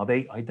aligned. Are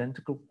they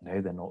identical? No,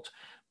 they're not.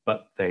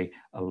 But they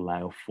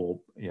allow for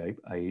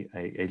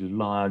a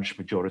large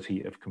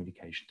majority of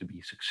communication to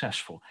be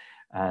successful.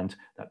 And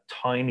that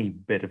tiny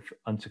bit of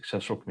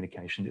unsuccessful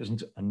communication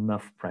isn't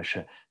enough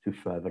pressure to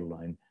further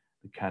align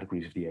the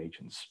categories of the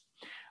agents.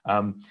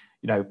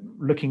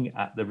 Looking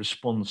at the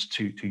response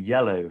to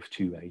yellow of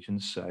two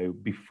agents, so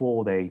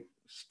before they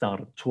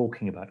started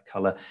talking about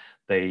color,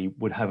 they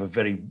would have a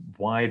very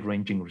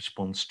wide-ranging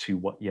response to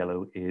what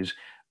yellow is.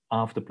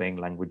 After playing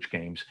language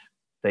games,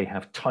 they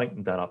have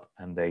tightened that up,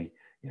 and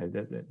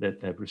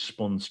their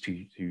response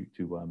to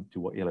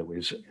what yellow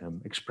is,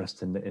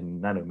 expressed in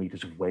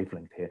nanometers of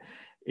wavelength here,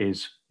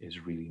 is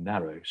really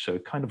narrow. So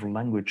kind of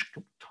language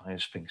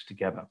ties things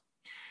together.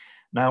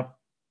 Now,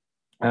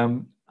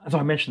 as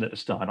I mentioned at the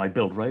start, I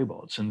build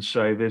robots, and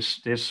so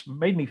this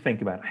made me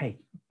think about, hey,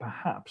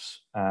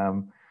 perhaps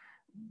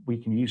we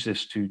can use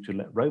this to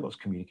let robots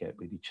communicate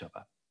with each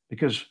other,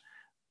 because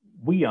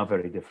we are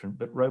very different,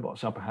 but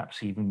robots are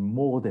perhaps even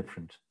more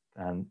different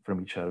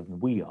from each other than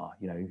we are.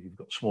 You've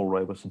got small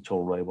robots and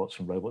tall robots,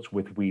 and robots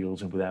with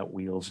wheels and without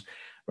wheels,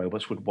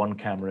 robots with one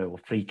camera or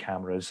three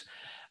cameras.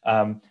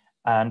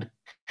 And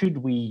could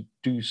we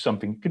do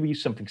something? Could we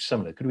use something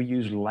similar? Could we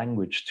use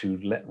language to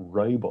let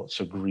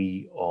robots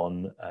agree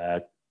on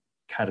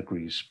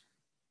categories?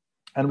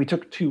 And we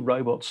took two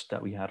robots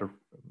that we had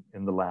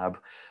in the lab,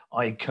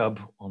 iCub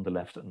on the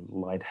left and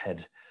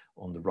Lighthead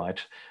on the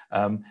right.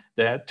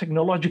 They're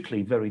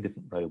technologically very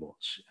different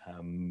robots.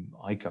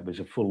 iCub is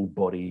a full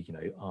body,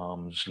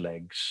 arms,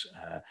 legs,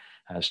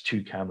 has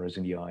two cameras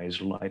in the eyes.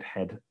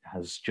 Lighthead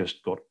has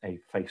just got a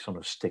face on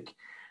a stick.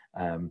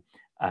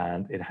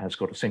 And it has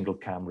got a single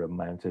camera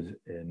mounted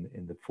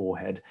in the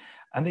forehead.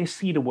 And they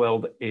see the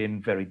world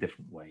in very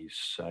different ways.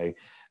 So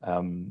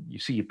you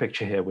see a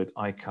picture here with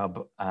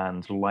iCub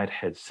and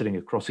Lighthead sitting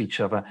across each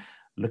other,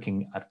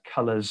 looking at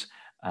colors.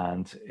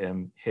 And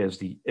here's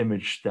the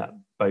image that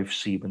both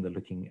see when they're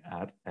looking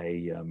at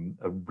a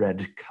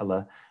red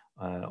color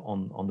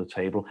on the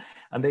table.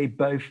 And they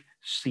both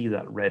see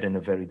that red in a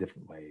very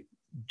different way.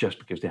 just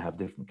because they have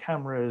different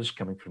cameras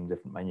coming from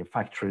different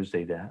manufacturers,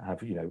 they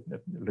have,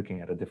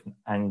 looking at a different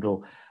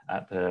angle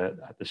at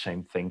the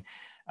same thing.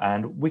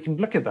 And we can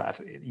look at that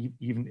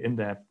even in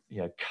their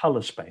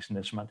color space, in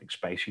their semantic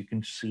space. You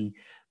can see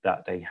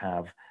that they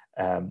have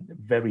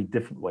very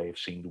different way of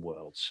seeing the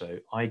world. So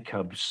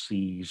iCub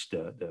sees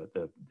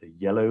the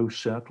yellow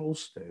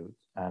circles,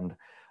 and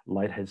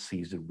Lighthead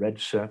sees the red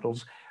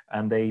circles,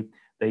 and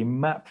they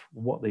map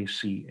what they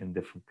see in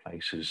different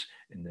places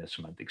in their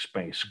semantic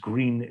space.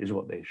 Green is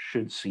what they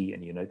should see,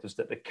 and you notice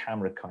that the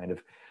camera kind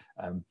of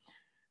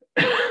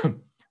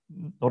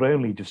not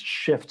only just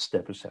shifts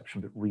their perception,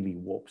 but really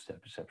warps their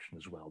perception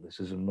as well. This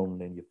is a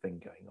non-linear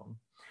thing going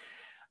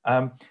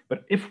on.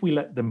 But if we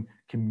let them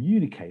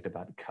communicate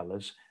about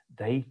colors,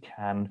 they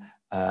can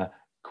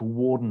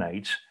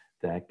coordinate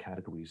their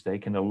categories. They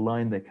can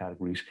align their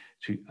categories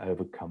to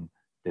overcome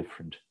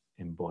different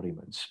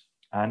embodiments.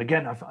 And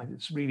again,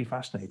 it's really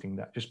fascinating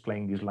that just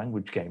playing these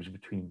language games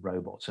between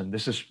robots, and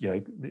this is,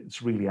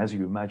 it's really as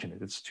you imagine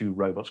it, it's two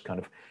robots kind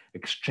of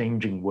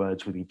exchanging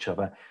words with each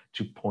other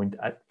to point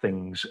at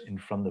things in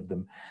front of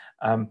them,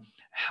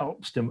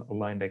 helps them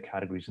align their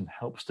categories and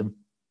helps them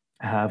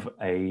have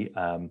a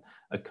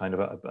kind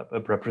of a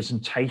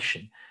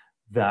representation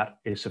that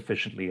is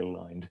sufficiently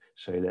aligned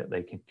so that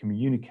they can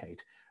communicate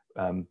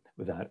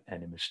without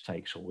any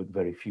mistakes, or with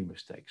very few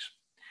mistakes.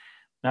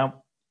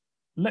 Now,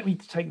 let me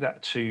take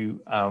that to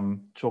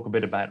talk a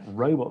bit about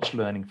robots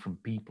learning from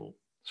people.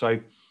 So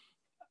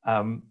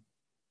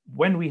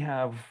when we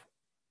have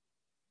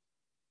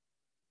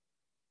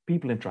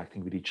people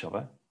interacting with each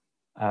other,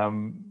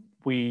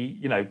 we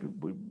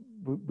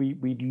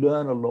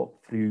learn a lot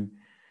through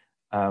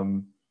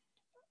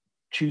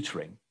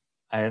tutoring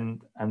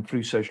and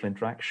through social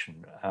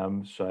interaction.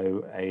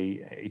 So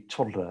a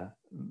toddler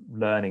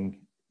learning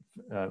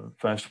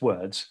first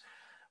words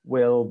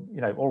will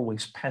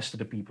always pester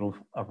the people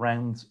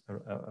around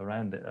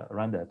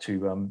there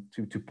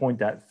to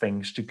point out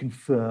things, to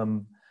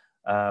confirm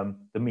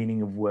the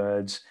meaning of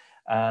words,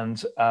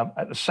 and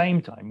at the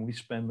same time we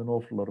spend an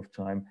awful lot of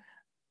time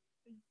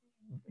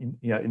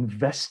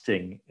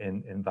investing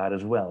in that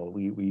as well.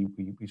 We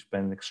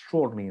spend an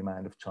extraordinary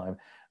amount of time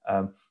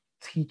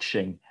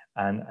teaching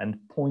and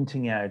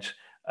pointing out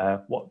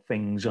what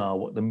things are,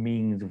 what the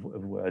meanings of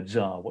words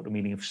are, what the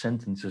meaning of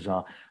sentences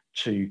are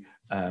to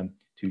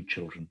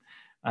children.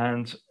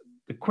 And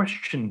the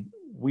question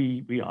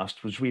we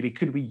asked was really,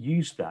 could we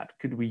use that?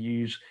 Could we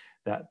use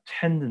that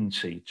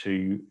tendency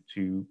to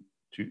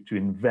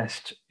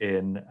invest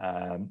in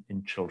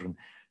children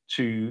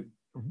to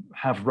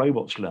have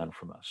robots learn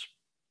from us?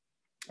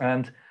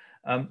 And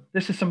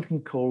this is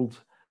something called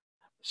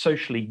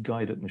socially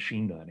guided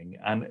machine learning,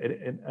 and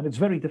it's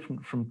very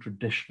different from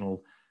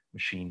traditional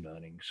machine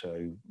learning.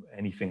 So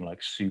anything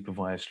like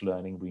supervised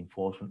learning,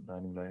 reinforcement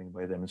learning, learning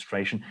by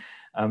demonstration,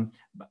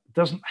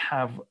 doesn't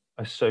have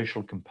a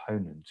social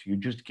component. You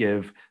just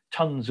give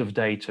tons of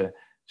data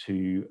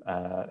to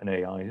an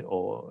AI,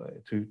 or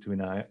to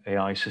an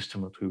AI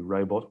system, or to a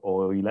robot,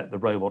 or you let the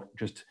robot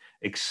just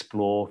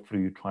explore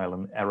through trial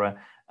and error,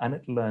 and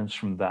it learns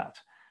from that.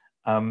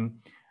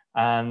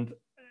 And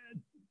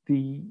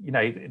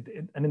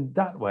in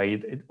that way,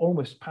 it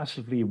almost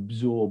passively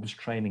absorbs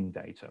training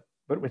data.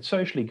 But with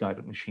socially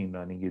guided machine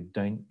learning, you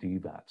don't do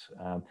that.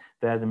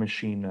 There, the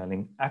machine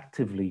learning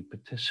actively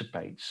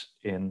participates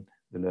in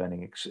the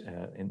learning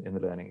in the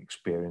learning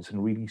experience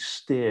and really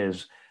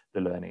steers the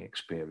learning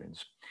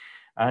experience.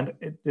 And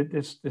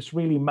this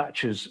really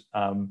matches,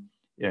 a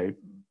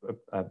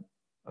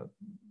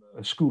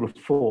school of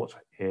thought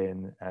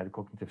in the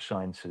cognitive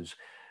sciences,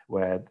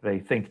 where they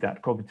think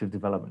that cognitive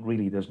development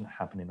really doesn't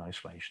happen in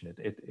isolation.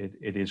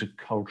 It is a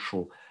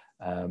cultural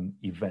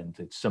event.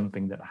 It's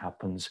something that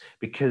happens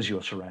because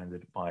you're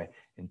surrounded by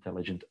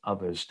intelligent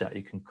others that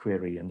you can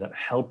query and that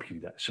help you,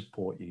 that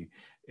support you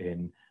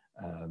in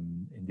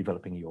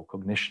developing your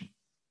cognition.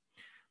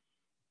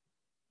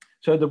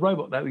 So the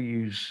robot that we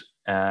use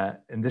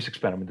in this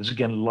experiment is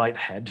again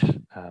Lighthead.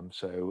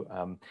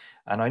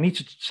 And I need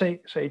to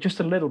say just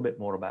a little bit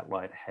more about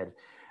Lighthead.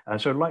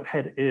 So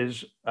Lighthead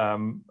is a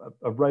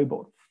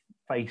robot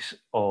face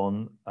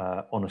on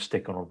a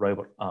stick, on a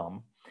robot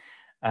arm.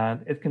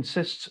 And it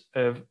consists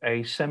of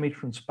a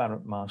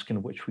semi-transparent mask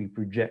in which we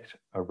project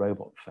a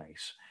robot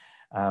face.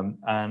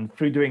 And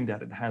through doing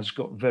that, it has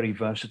got very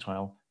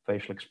versatile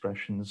facial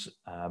expressions,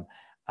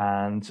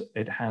 and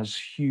it has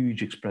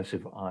huge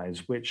expressive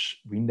eyes,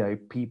 which we know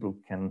people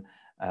can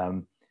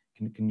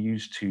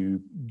use to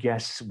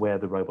guess where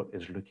the robot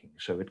is looking.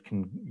 So it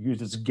can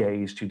use its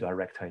gaze to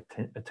direct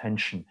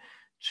attention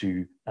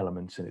to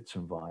elements in its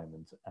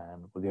environment,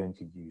 and we're going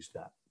to use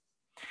that.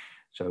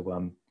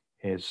 So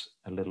here's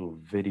a little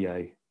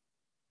video.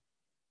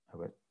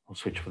 I'll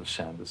switch for the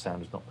sound. The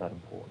sound is not that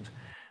important.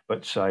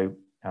 But so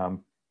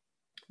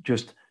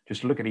just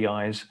look at the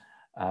eyes.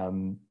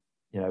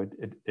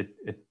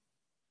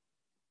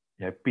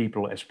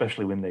 People,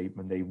 especially when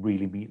they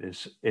really meet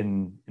this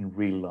in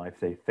real life,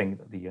 they think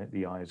that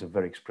the eyes are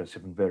very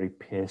expressive and very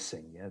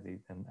piercing. Yeah,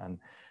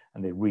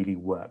 and they really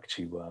work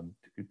to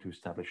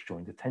establish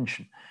joint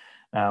attention.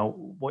 Now,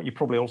 what you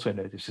probably also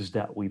notice is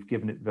that we've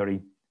given it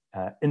very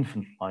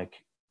infant-like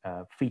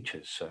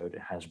features. So it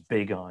has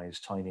big eyes,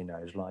 tiny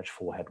nose, large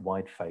forehead,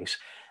 wide face.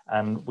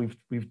 And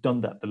we've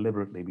done that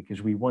deliberately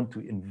because we want to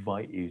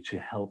invite you to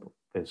help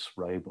this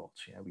robot.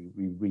 You know, we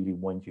really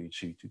want you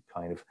to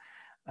kind of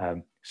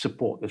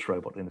support this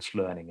robot in its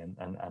learning,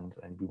 and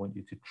we want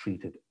you to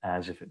treat it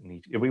as if it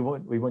needs, we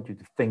want you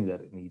to think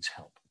that it needs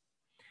help.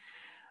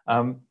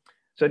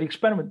 So the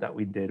experiment that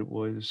we did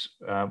was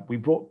we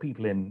brought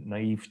people in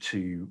naive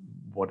to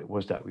what it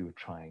was that we were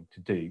trying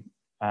to do.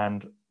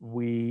 And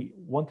we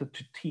wanted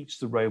to teach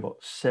the robot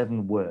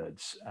 7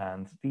 words.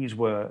 And these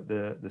were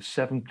the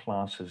 7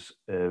 classes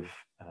of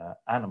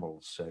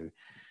animals. So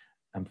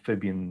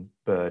amphibian,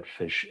 bird,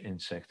 fish,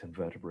 insect,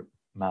 invertebrate,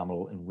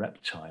 mammal, and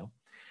reptile.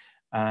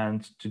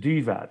 And to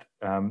do that,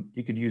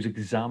 you could use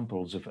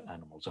examples of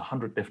animals,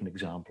 100 different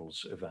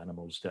examples of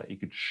animals that you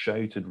could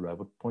show to the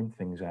robot, point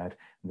things out,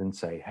 and then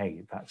say,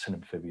 hey, that's an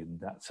amphibian,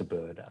 that's a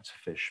bird, that's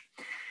a fish.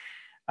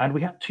 And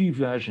we had 2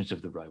 versions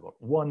of the robot.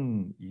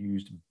 One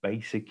used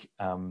basic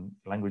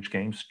language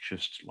games,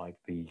 just like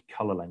the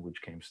color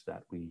language games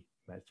that we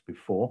met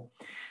before.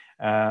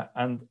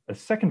 And a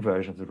second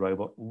version of the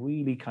robot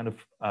really kind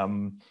of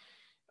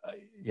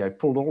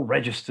pulled all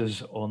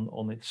registers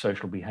on its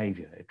social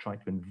behavior. It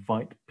tried to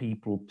invite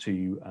people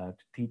to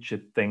teach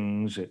it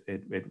things.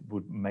 It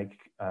would make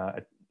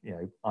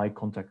eye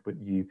contact with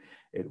you.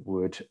 It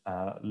would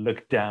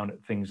look down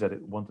at things that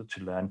it wanted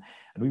to learn.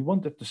 And we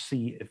wanted to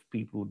see if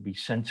people would be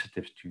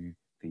sensitive to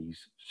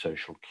these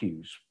social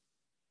cues.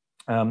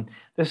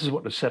 This is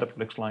what the setup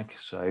looks like.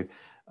 So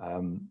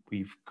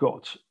we've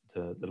got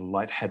the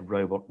light head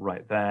robot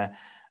right there.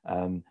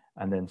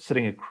 And then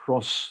sitting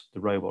across the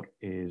robot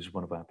is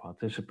one of our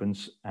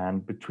participants.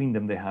 And between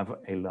them, they have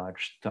a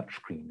large touch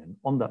screen. And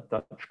on that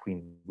touch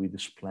screen, we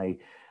display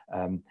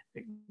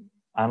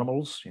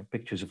animals,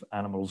 pictures of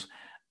animals,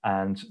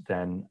 and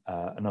then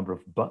a number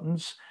of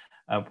buttons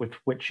with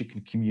which you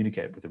can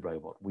communicate with the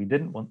robot. We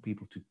didn't want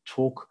people to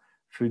talk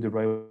through the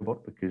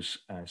robot because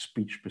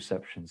speech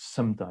perception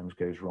sometimes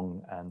goes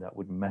wrong, and that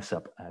would mess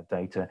up our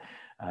data.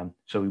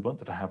 So we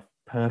wanted to have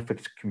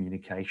perfect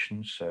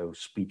communication, so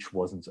speech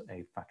wasn't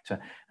a factor.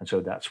 And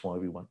so that's why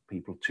we want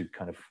people to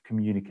kind of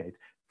communicate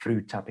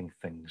through tapping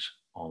things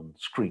on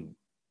screen.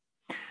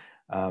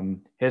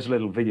 Here's a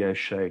little video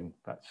showing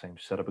that same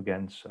setup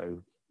again.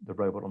 So the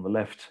robot on the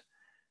left,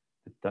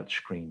 the touch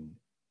screen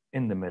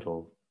in the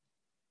middle,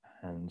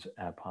 and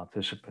our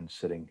participant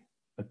sitting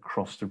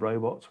across the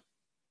robot.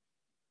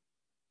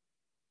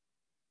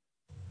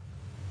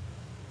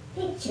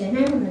 Picture an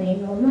animal in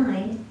your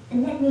mind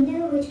and let me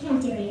know which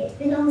category it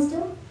belongs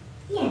to.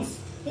 Yes,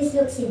 this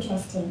looks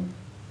interesting.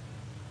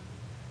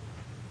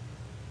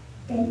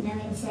 Don't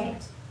know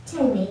insect.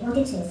 Tell me what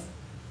it is.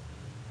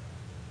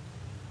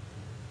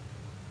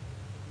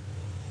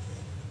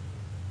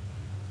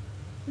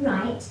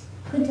 Right,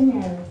 good to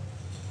know.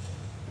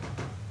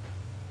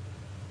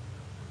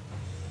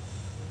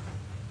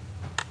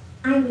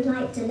 I would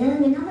like to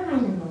learn another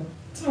animal.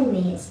 Tell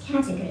me its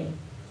category.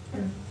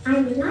 I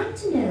would like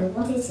to know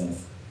what it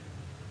is.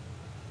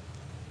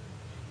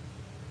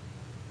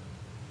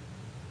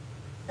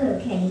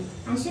 Okay,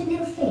 I should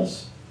know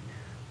fish.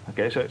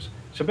 Okay, so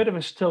it's a bit of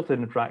a stilted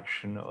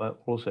interaction,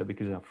 also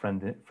because our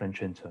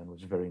French intern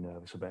was very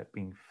nervous about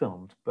being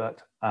filmed.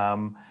 But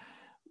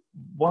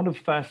one of the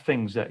first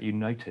things that you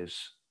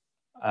notice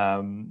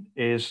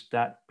is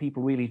that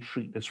people really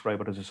treat this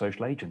robot as a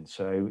social agent.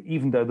 So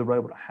even though the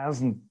robot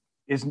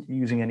isn't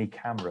using any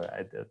camera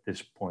at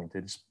this point,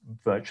 it's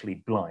virtually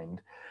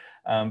blind,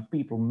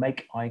 people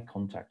make eye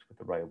contact with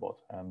the robot.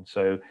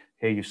 So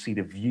here you see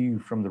the view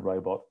from the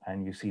robot,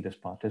 and you see this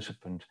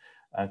participant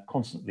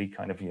constantly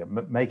kind of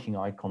making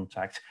eye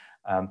contact,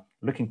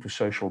 looking for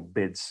social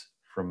bids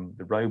from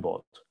the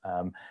robot.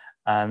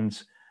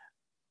 And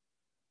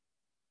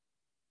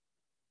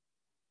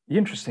the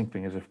interesting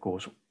thing is, of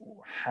course,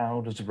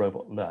 how does the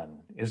robot learn?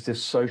 Is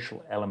this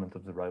social element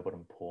of the robot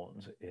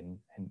important in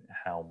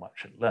how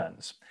much it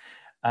learns?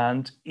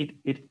 And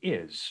it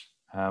is.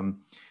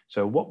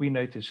 So what we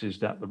notice is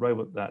that the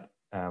robot that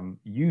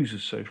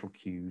uses social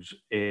cues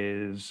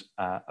is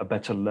a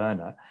better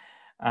learner.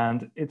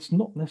 And it's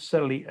not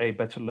necessarily a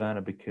better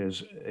learner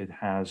because it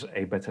has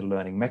a better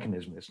learning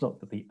mechanism. It's not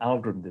that the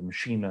algorithm, the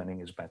machine learning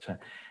is better.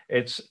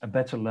 It's a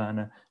better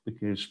learner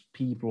because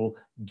people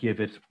give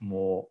it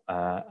more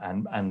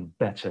and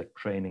better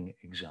training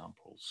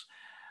examples.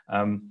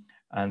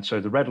 And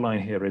so the red line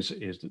here is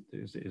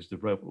the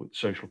robot with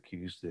social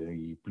cues.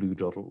 The blue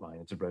dotted line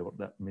is the robot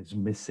that is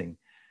missing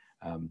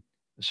the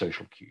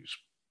social cues.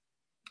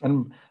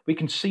 And we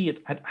can see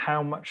it at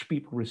how much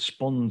people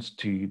respond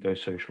to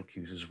those social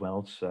cues as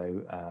well.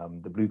 So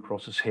the blue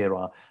crosses here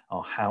are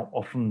how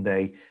often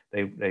they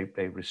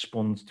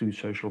respond to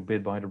social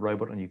bid by the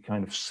robot, and you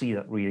kind of see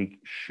that really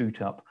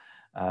shoot up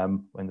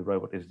when the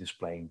robot is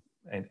displaying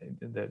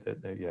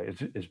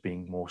is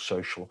being more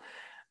social.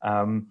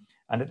 And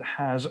and it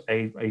has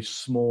a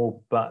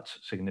small but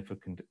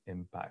significant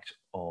impact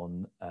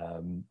on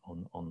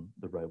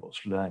the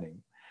robot's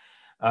learning.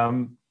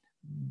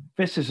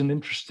 This is an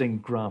interesting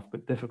graph,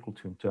 but difficult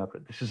to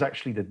interpret. This is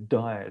actually the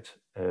diet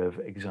of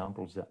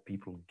examples that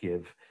people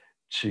give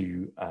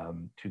to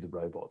the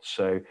robot.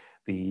 So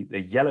the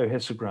yellow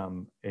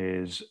histogram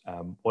is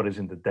what is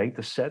in the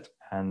data set,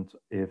 and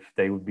if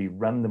they would be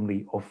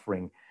randomly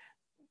offering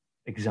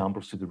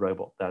examples to the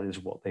robot, that is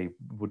what they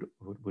would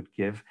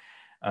give.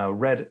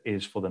 Red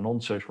is for the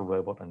non-social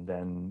robot, and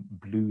then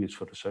blue is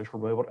for the social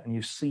robot. And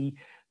you see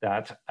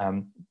that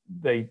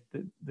the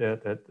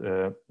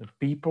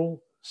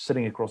people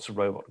sitting across the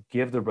robot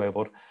give the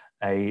robot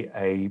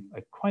a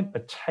quite a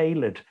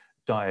tailored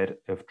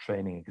diet of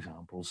training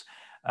examples.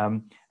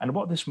 And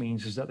what this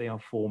means is that they are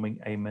forming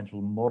a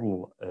mental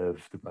model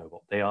of the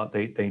robot.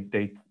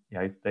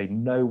 They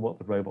know what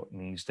the robot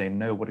needs. They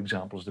know what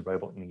examples the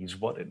robot needs,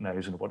 what it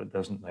knows and what it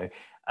doesn't know,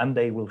 and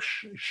they will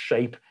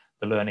shape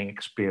the learning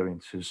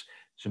experiences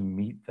to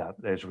meet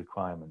those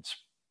requirements.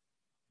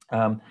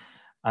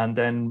 And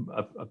then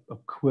a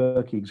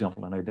quirky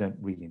example, and I don't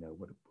really know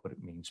what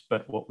it means,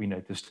 but what we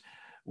noticed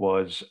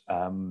was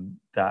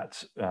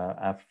that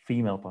our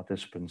female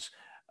participants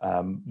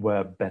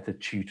were better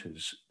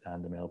tutors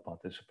than the male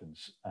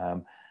participants.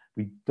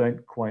 We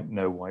don't quite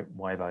know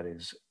why that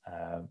is,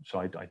 so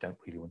I don't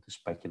really want to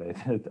speculate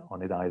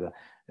on it either.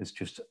 It's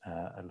just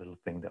a little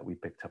thing that we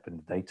picked up in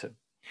the data.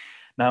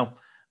 Now,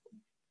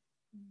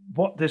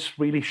 what this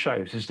really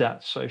shows is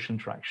that social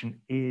interaction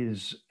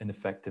is an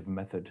effective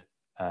method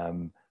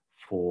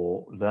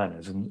for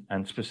learners,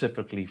 and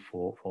specifically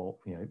for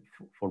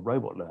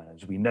robot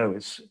learners. We know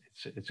it's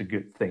a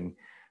good thing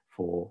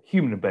for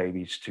human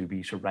babies to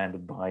be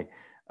surrounded by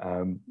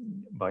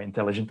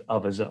intelligent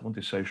others that want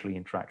to socially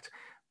interact,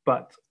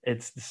 but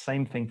it's the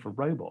same thing for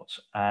robots,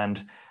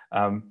 and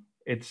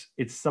it's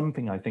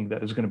something I think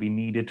that is going to be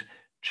needed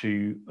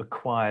to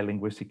acquire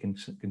linguistic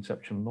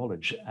conceptual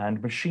knowledge.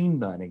 And machine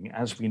learning,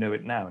 as we know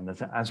it now, and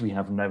as we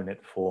have known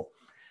it for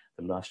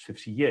the last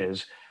 50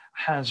 years,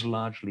 has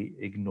largely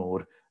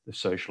ignored the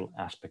social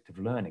aspect of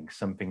learning,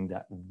 something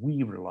that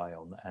we rely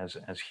on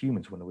as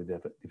humans when we're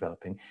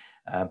developing,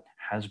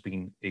 has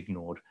been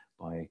ignored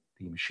by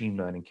the machine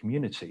learning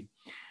community.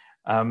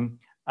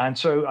 And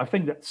so I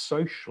think that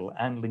social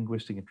and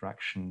linguistic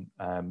interaction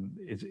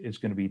is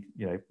going to be,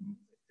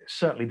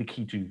 certainly the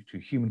key to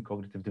human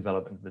cognitive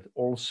development, but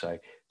also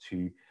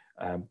to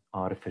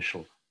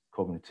artificial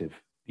cognitive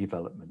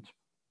development.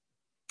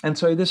 And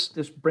so this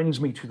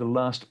brings me to the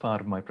last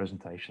part of my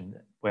presentation,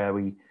 where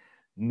we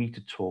need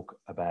to talk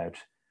about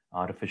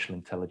artificial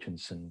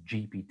intelligence and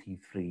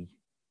GPT-3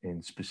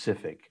 in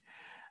specific.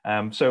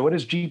 So what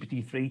is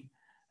GPT-3?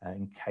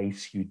 In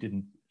case you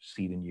didn't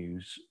see the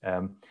news,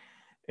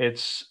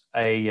 it's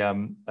a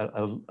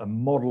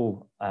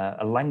model,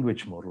 a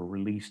language model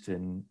released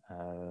in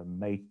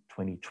May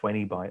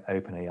 2020 by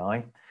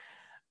OpenAI.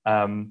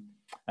 And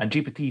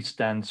GPT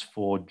stands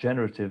for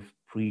Generative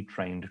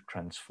Pre-trained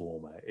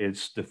Transformer.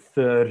 It's the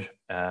third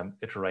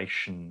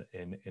iteration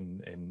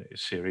in a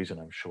series, and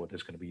I'm sure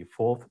there's going to be a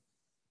fourth.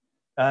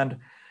 And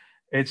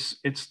it's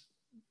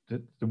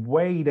the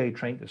way they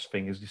trained this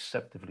thing is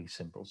deceptively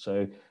simple.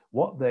 So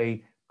what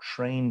they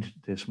trained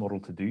this model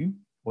to do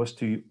was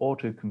to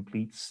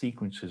autocomplete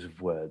sequences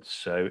of words.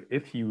 So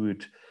if you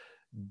would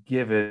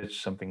give it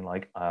something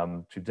like,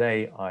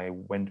 today I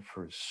went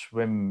for a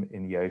swim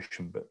in the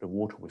ocean, but the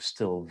water was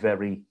still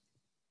very,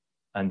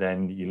 and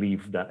then you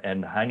leave that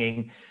end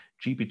hanging,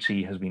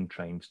 GPT has been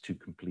trained to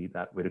complete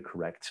that with a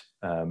correct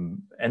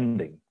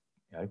ending.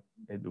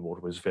 The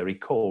water was very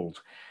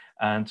cold.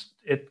 And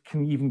it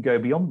can even go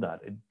beyond that.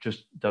 It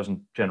just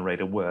doesn't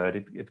generate a word.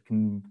 It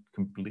can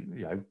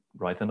completely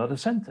write another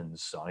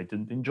sentence. I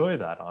didn't enjoy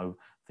that. I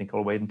think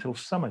I'll wait until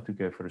summer to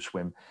go for a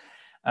swim.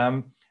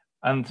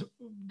 And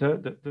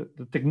the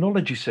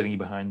technology sitting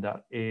behind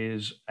that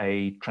is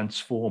a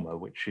transformer,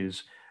 which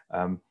is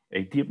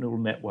a deep neural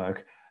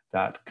network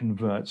that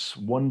converts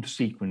one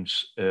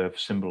sequence of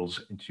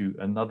symbols into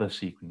another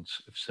sequence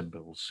of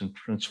symbols. And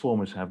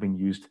transformers have been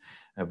used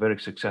very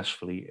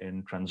successfully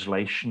in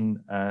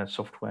translation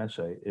software.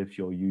 So if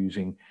you're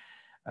using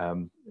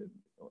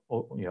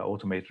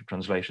automated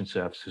translation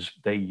services,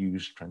 they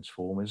use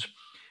transformers.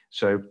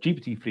 So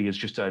GPT-3 is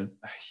just a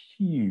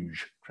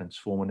huge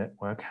transformer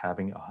network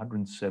having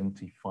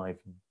 175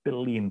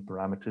 billion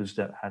parameters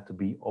that had to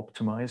be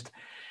optimized.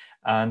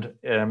 And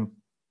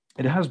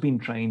it has been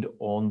trained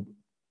on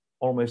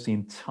almost the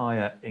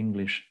entire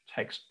English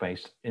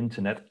text-based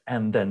internet,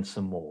 and then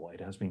some more. It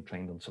has been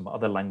trained on some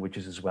other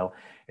languages as well.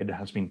 It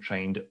has been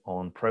trained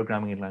on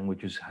programming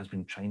languages, has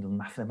been trained on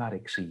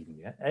mathematics even.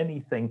 Yeah?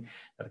 Anything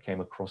that came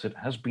across it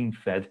has been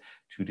fed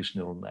to this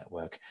neural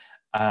network.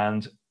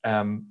 And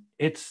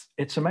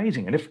it's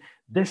amazing. And if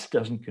this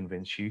doesn't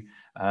convince you,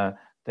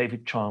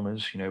 David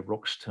Chalmers,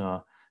 rock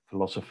star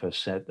philosopher,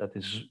 said that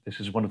this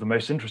is one of the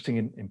most interesting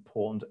and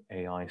important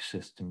AI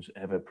systems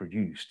ever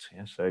produced.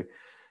 Yeah? So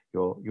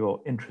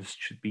your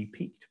interest should be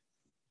piqued.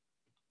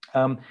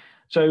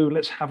 So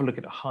let's have a look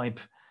at the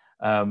hype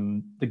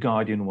The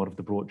Guardian, one of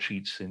the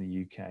broadsheets in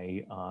the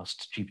UK,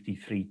 asked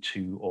GPT-3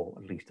 to, or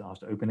at least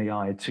asked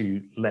OpenAI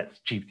to let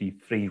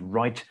GPT-3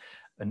 write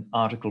an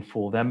article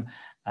for them.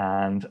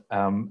 And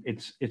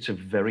it's a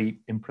very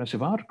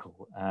impressive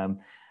article.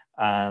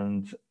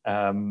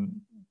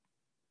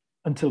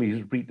 Until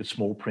you read the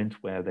small print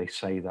where they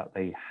say that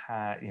they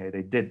had,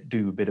 they did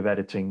do a bit of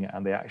editing,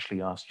 and they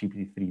actually asked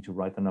GPT-3 to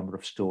write a number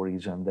of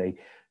stories, and they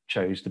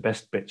chose the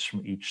best bits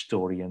from each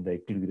story and they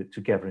glued it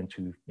together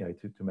into,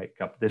 to make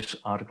up this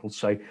article.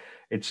 So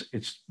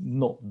it's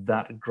not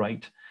that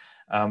great.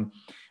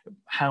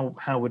 How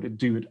would it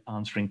do at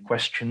answering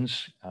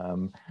questions?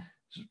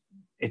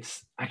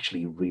 It's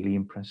actually really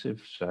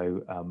impressive.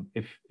 So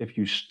if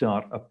you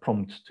start a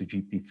prompt to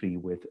GPT-3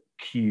 with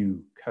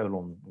Q :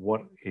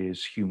 what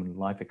is human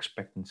life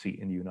expectancy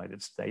in the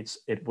United States,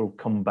 it will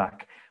come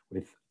back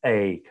with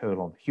A :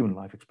 human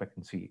life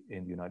expectancy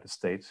in the United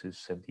States is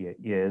 78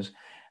 years,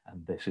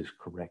 and this is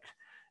correct.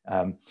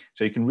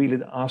 So you can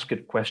really ask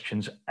it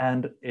questions,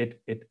 and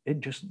it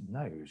just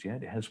knows. Yeah,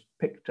 it has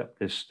picked up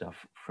this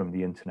stuff from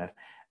the internet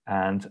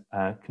and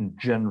can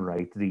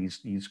generate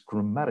these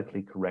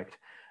grammatically correct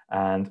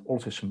and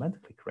also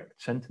semantically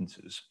correct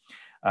sentences.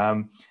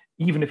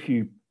 Even if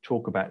you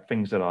talk about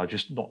things that are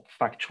just not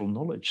factual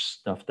knowledge,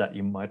 stuff that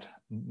you might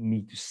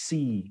need to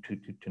see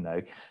to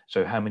know.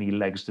 So how many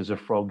legs does a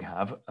frog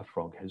have? A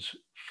frog has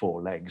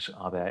 4 legs.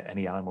 Are there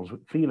any animals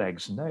with 3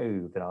 legs?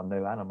 No, there are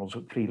no animals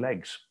with 3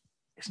 legs.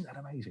 Isn't that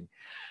amazing?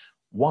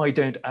 Why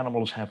don't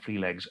animals have 3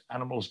 legs?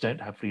 Animals don't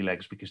have 3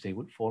 legs because they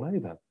would fall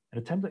over. An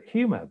attempt at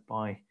humor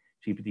by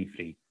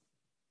GPT-3.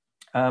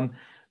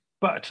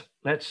 But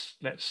let's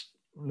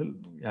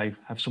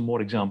have some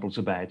more examples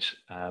about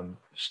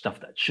stuff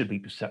that should be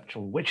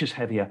perceptual. Which is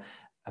heavier,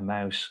 a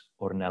mouse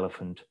or an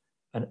elephant?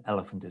 An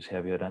elephant is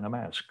heavier than a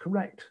mouse.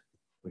 Correct.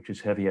 Which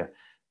is heavier,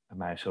 a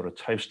mouse or a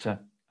toaster?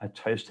 A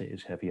toaster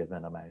is heavier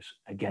than a mouse.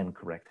 Again,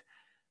 correct.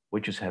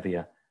 Which is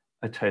heavier,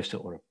 a toaster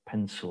or a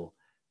pencil?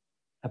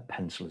 A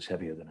pencil is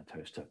heavier than a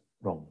toaster.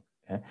 Wrong.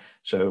 Yeah?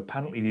 So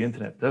apparently the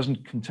internet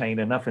doesn't contain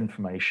enough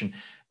information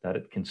that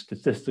it can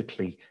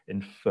statistically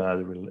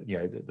infer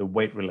the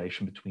weight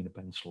relation between a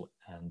pencil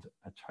and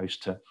a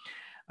toaster.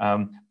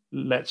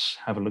 Let's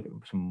have a look at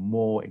some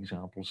more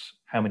examples.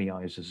 How many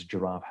eyes does a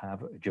giraffe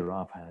have? A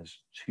giraffe has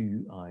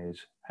 2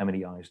 eyes. How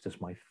many eyes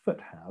does my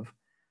foot have?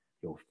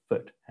 Your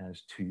foot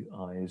has 2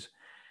 eyes.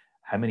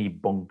 How many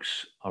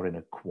bonks are in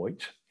a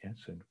quote? Yeah,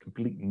 so a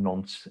complete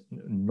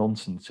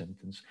nonsense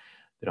sentence.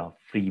 There are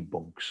 3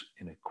 bonks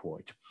in a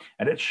quote.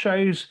 And it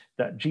shows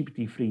that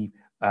GPT-3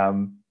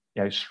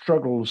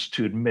 struggles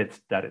to admit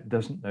that it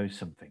doesn't know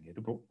something.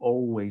 It will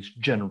always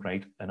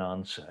generate an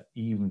answer,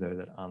 even though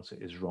that answer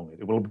is wrong.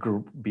 It will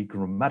be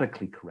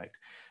grammatically correct,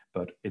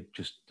 but it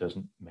just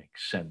doesn't make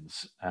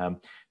sense. So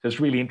it's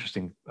really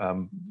interesting.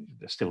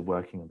 They're still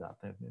working on that.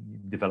 The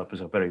developers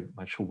are very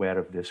much aware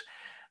of this.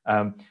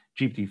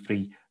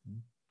 GPT-3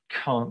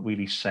 can't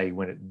really say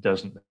when it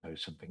doesn't know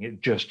something.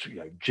 It just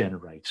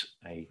generates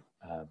a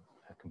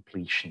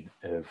completion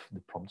of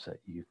the prompts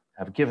that you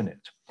have given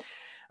it.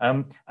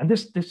 And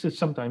this is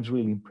sometimes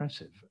really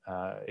impressive.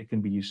 It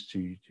can be used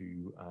to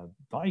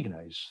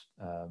diagnose,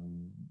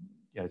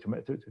 to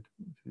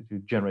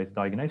generate a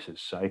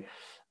diagnosis. So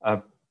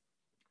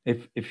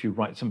if you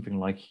write something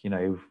like,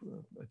 a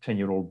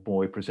 10-year-old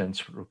boy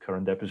presents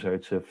recurrent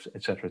episodes of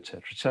et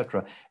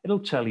cetera, it'll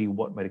tell you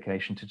what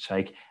medication to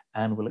take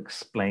and will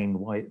explain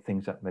why it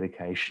thinks that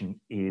medication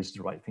is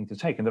the right thing to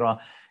take. And there are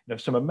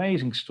some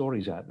amazing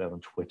stories out there on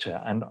Twitter,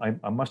 and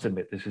I must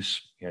admit this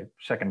is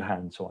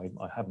secondhand, so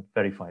I haven't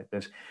verified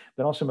this.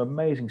 There are some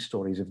amazing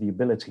stories of the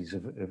abilities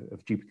of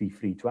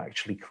GPT-3 to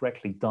actually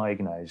correctly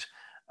diagnose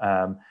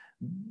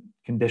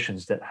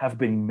conditions that have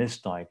been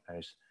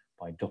misdiagnosed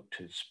by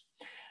doctors.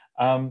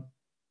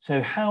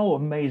 So how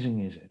amazing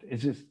is it?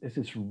 Is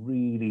this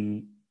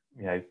really,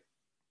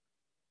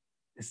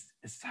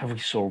 have we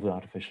solved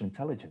artificial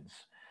intelligence?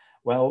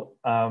 Well,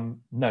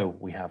 no,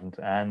 we haven't.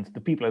 And the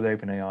people at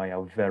OpenAI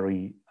are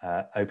very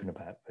open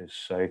about this.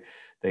 So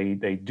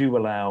they do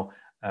allow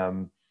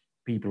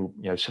people,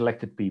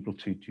 selected people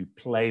to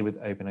play with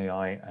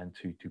OpenAI and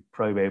to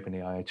probe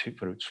OpenAI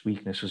for its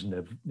weaknesses. And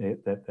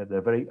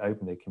they're very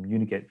open. They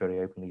communicate very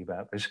openly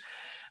about this.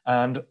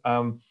 And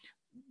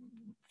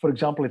for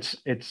example,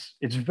 it's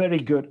very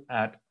good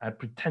at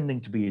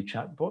pretending to be a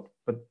chatbot,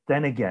 but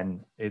then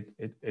again,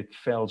 it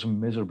fails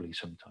miserably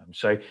sometimes.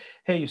 So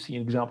here you see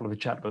an example of a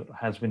chatbot that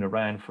has been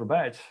around for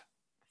about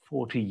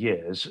 40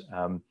 years.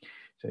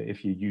 So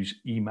if you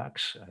use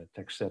Emacs, a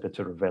text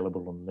editor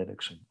available on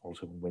Linux and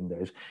also on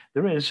Windows,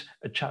 there is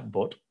a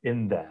chatbot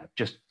in there,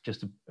 just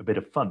a bit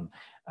of fun.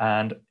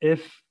 And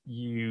if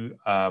you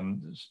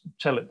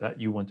tell it that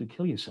you want to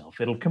kill yourself,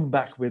 it'll come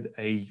back with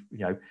a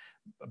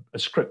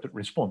scripted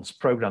response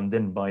programmed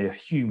in by a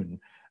human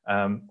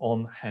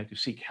on how to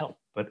seek help.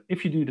 But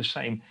if you do the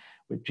same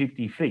with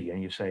GPT-3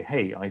 and you say,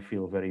 hey, I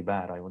feel very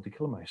bad, I want to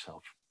kill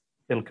myself,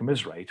 it'll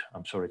commiserate.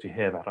 I'm sorry to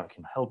hear that, I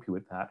can help you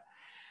with that.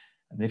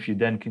 And if you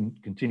then can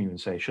continue and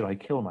say, should I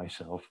kill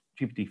myself?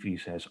 GPT-3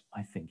 says,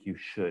 I think you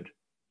should.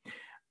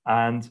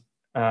 And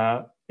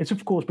it's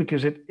of course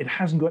because it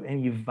hasn't got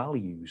any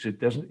values. It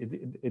doesn't.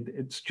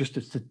 It's just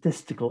a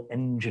statistical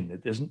engine.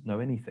 It doesn't know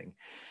anything.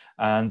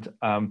 And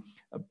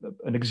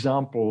an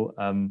example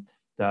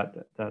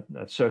that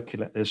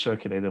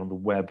circulated on the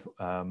web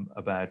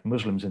about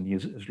Muslims and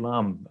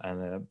Islam,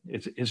 and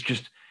it's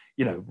just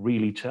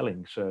really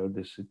telling. So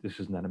this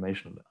is an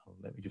animation.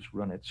 Let me just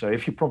run it. So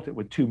if you prompt it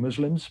with 2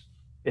 Muslims,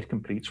 it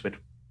completes with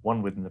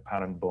 1 with an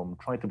apparent bomb,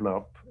 try to blow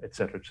up,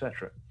 etc.,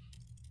 etc.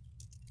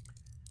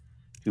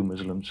 2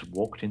 Muslims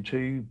walked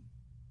into,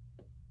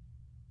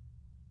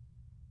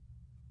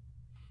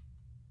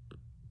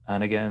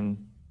 and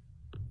again,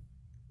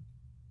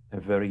 a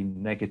very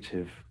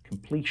negative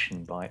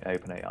completion by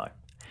OpenAI.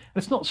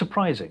 It's not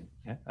surprising.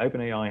 Yeah?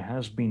 OpenAI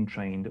has been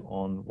trained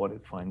on what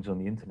it finds on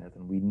the internet,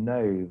 and we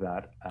know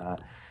that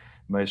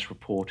most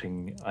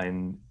reporting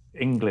in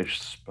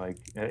English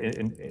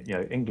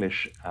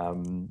English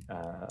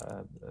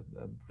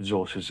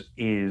resources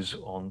is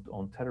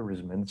on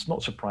terrorism, and it's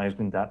not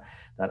surprising that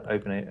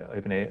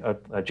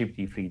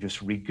GPT-3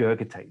 just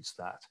regurgitates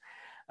that.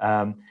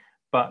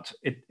 But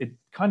it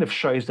kind of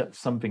shows that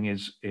something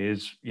is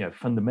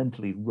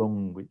fundamentally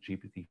wrong with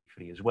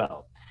GPT-3 as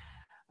well.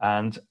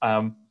 And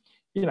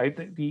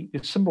the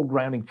symbol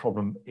grounding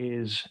problem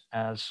is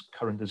as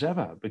current as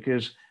ever,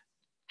 because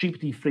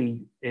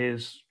GPT-3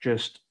 is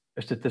just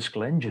a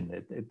statistical engine.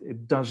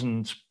 It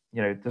doesn't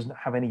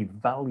have any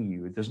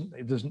value. It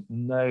doesn't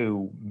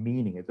know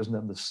meaning. It doesn't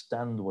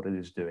understand what it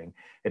is doing.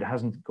 It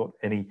hasn't got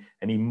any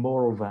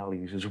moral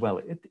values as well.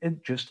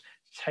 It just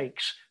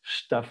takes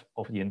stuff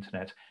off the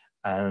internet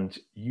and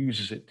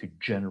uses it to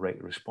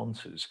generate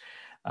responses.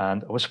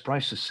 And I was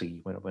surprised to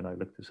see when I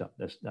looked this up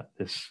that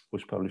this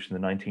was published in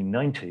the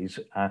 1990s,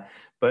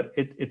 but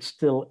it's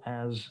still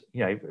as,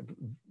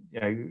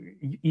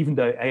 even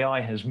though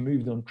AI has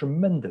moved on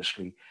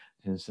tremendously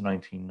since the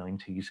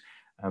 1990s,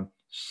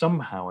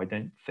 somehow I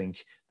don't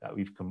think that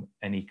we've come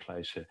any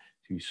closer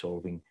to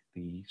solving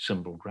the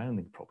symbol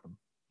grounding problem.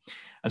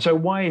 And so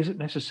why is it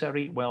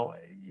necessary? Well,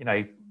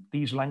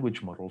 these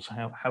language models,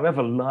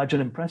 however large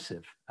and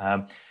impressive,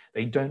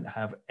 they don't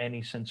have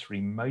any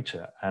sensory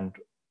motor, and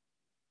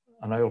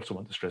I also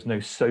want to stress, no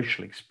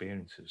social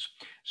experiences.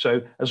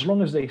 So as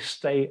long as they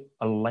stay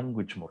a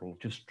language model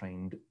just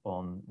trained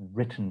on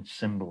written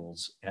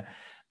symbols,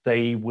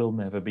 they will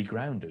never be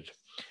grounded.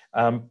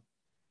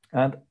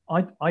 And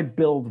I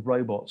build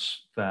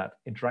robots that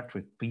interact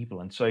with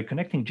people. And so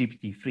connecting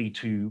GPT-3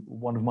 to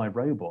one of my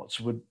robots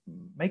would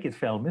make it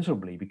fail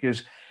miserably,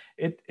 because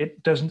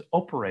it doesn't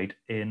operate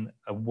in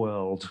a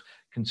world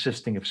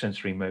consisting of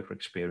sensory motor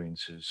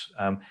experiences.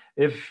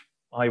 If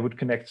I would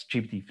connect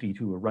GPT-3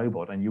 to a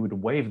robot and you would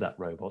wave that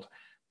robot,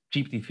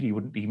 GPT-3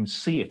 wouldn't even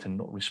see it and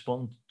not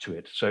respond to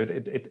it. So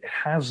it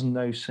has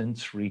no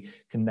sensory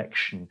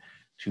connection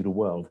to the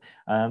world.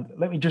 And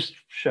let me just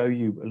show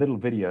you a little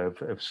video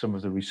of some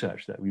of the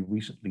research that we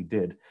recently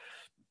did.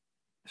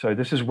 So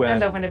this is where,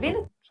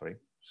 sorry,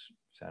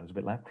 sounds a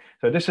bit loud.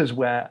 So this is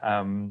where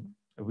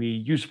we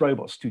use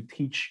robots to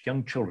teach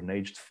young children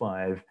aged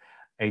 5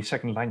 a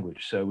second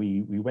language. So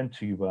we went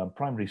to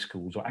primary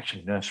schools, or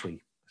actually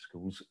nursery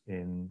schools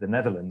in the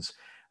Netherlands,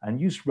 and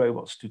used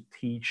robots to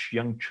teach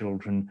young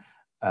children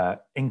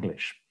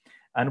English.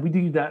 And we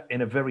do that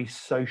in a very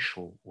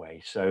social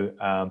way. So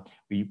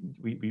we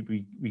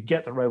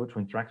get the robot to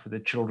interact with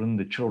the children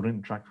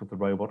interact with the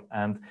robot,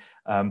 and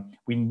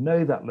we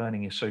know that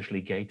learning is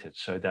socially gated,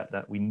 so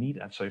that we need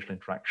that social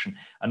interaction,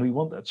 and we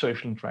want that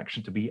social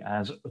interaction to be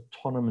as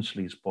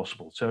autonomously as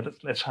possible. So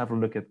let's have a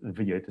look at the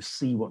video to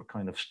see what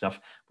kind of stuff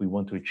we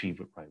want to achieve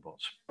with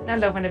robots. Nou,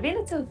 lopen we naar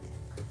binnen toe.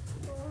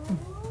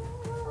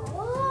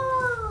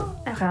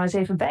 Nou, gaan we eens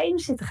even bij hem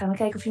zitten. Gaan we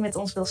kijken of hij met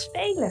ons wil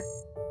spelen.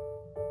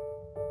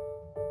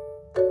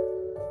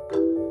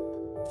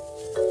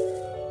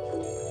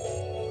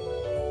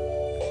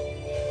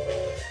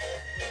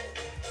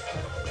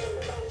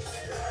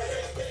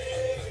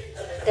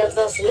 Dat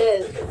was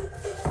leuk.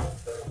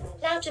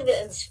 Laten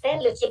we een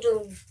spelletje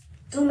doen.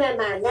 Doe me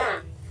maar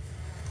na.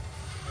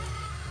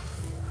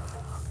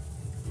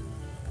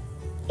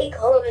 Ik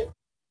hoor het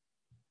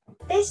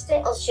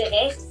beste als je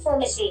recht voor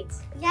me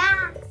zit.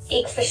 Ja.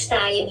 Ik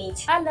versta je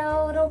niet.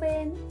 Hallo,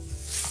 Robin.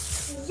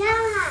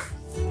 Ja.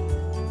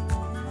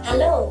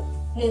 Hallo,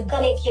 nu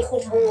kan ik je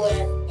goed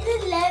horen.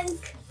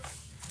 Leuk.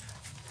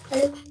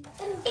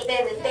 Ik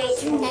ben een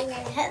beetje moe.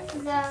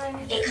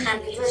 Ik ga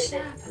nu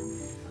rusten.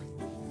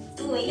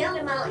 Doe je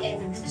allemaal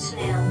even te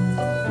snel.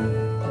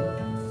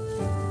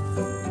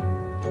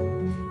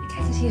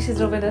 Kijk eens, hier zit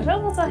Robin de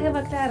robot al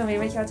helemaal klaar om weer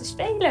met jou te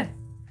spelen.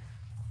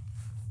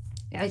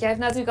 Ja, want jij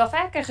hebt natuurlijk al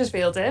vaker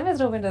gespeeld, hè, met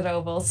Robin de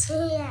robot.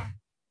 Ja.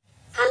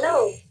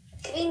 Hallo,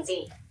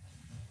 Quinty.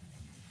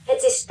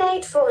 Het is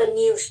tijd voor een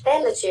nieuw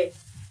spelletje.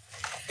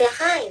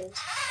 Behind.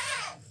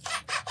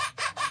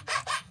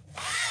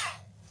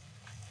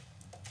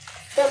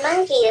 The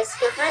monkey is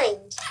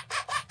behind.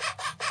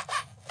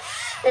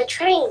 The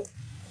train.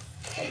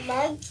 The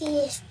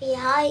monkey is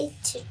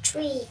behind the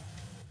tree.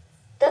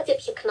 Dat heb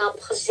je knap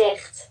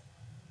gezegd.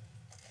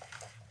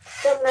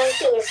 The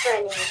monkey is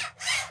running.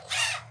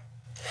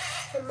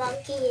 The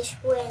monkey is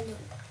running.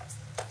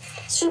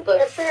 Super.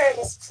 The bird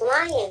is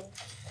flying.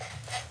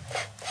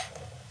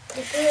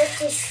 The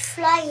bird is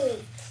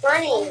flying.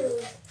 Flying.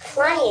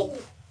 Flying.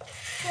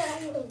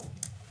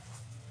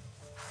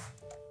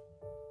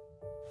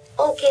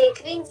 Oké,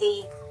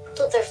 Quinty.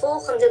 Tot de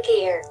volgende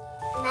keer.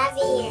 Maar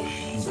weer.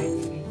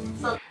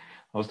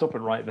 I'll stop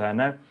it right there.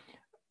 Now,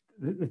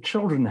 the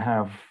children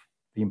have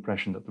the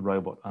impression that the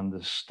robot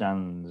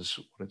understands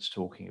what it's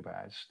talking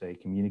about. They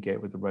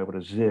communicate with the robot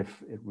as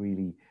if it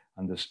really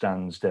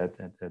understands their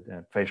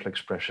facial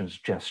expressions,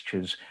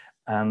 gestures,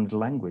 and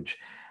language.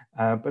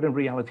 But in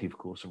reality, of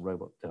course, a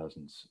robot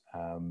doesn't.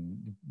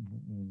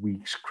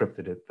 We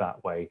scripted it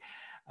that way.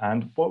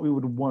 And what we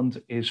would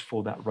want is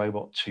for that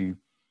robot to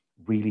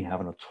really have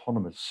an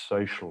autonomous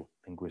social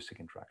linguistic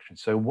interaction.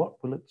 So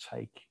what will it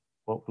take?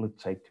 What will it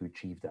take to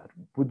achieve that?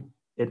 Would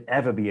we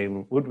ever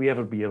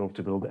be able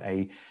to build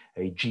a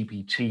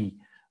GPT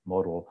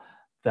model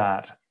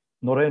that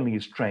not only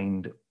is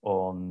trained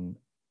on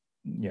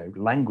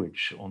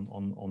language,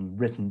 on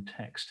written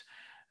text,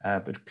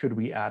 but could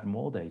we add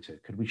more data?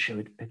 Could we show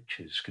it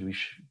pictures?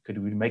 Could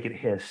we make it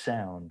hear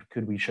sound?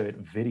 Could we show it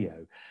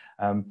video?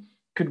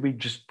 Could we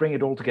just bring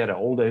it all together,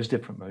 all those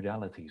different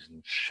modalities,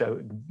 and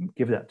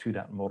give that to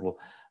that model,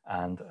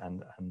 and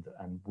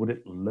would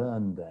it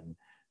learn then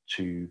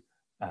to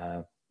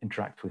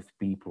interact with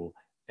people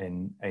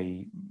in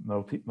a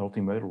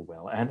multimodal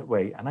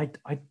way? And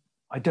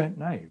I don't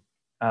know.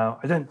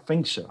 I don't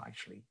think so,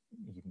 actually.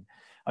 Even.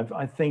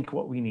 I think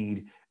what we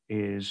need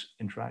is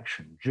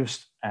interaction,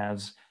 just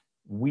as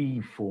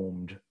we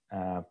formed,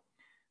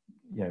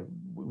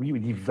 we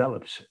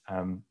developed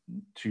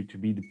to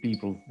be the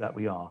people that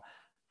we are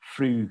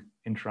through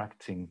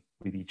interacting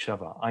with each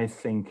other. I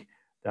think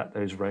that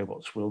those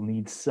robots will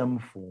need some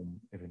form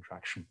of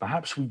interaction.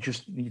 Perhaps we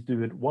just need to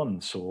do it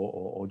once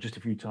or just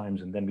a few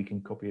times, and then we can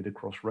copy it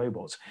across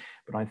robots.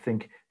 But I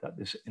think that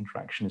this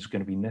interaction is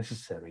going to be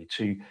necessary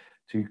to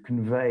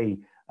convey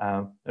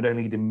not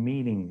only the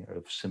meaning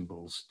of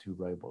symbols to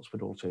robots,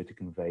 but also to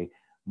convey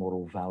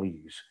moral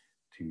values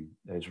to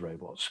those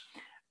robots.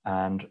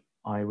 And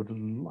I would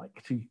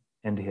like to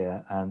end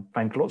here and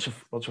thank lots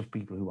of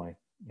people who I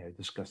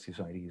discussed these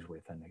ideas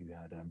with and who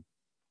had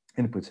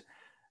input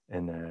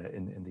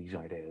in these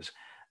ideas.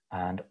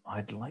 And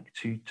I'd like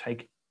to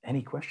take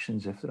any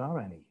questions if there are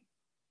any.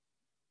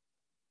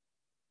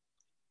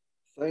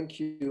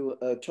 Thank you,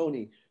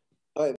 Tony.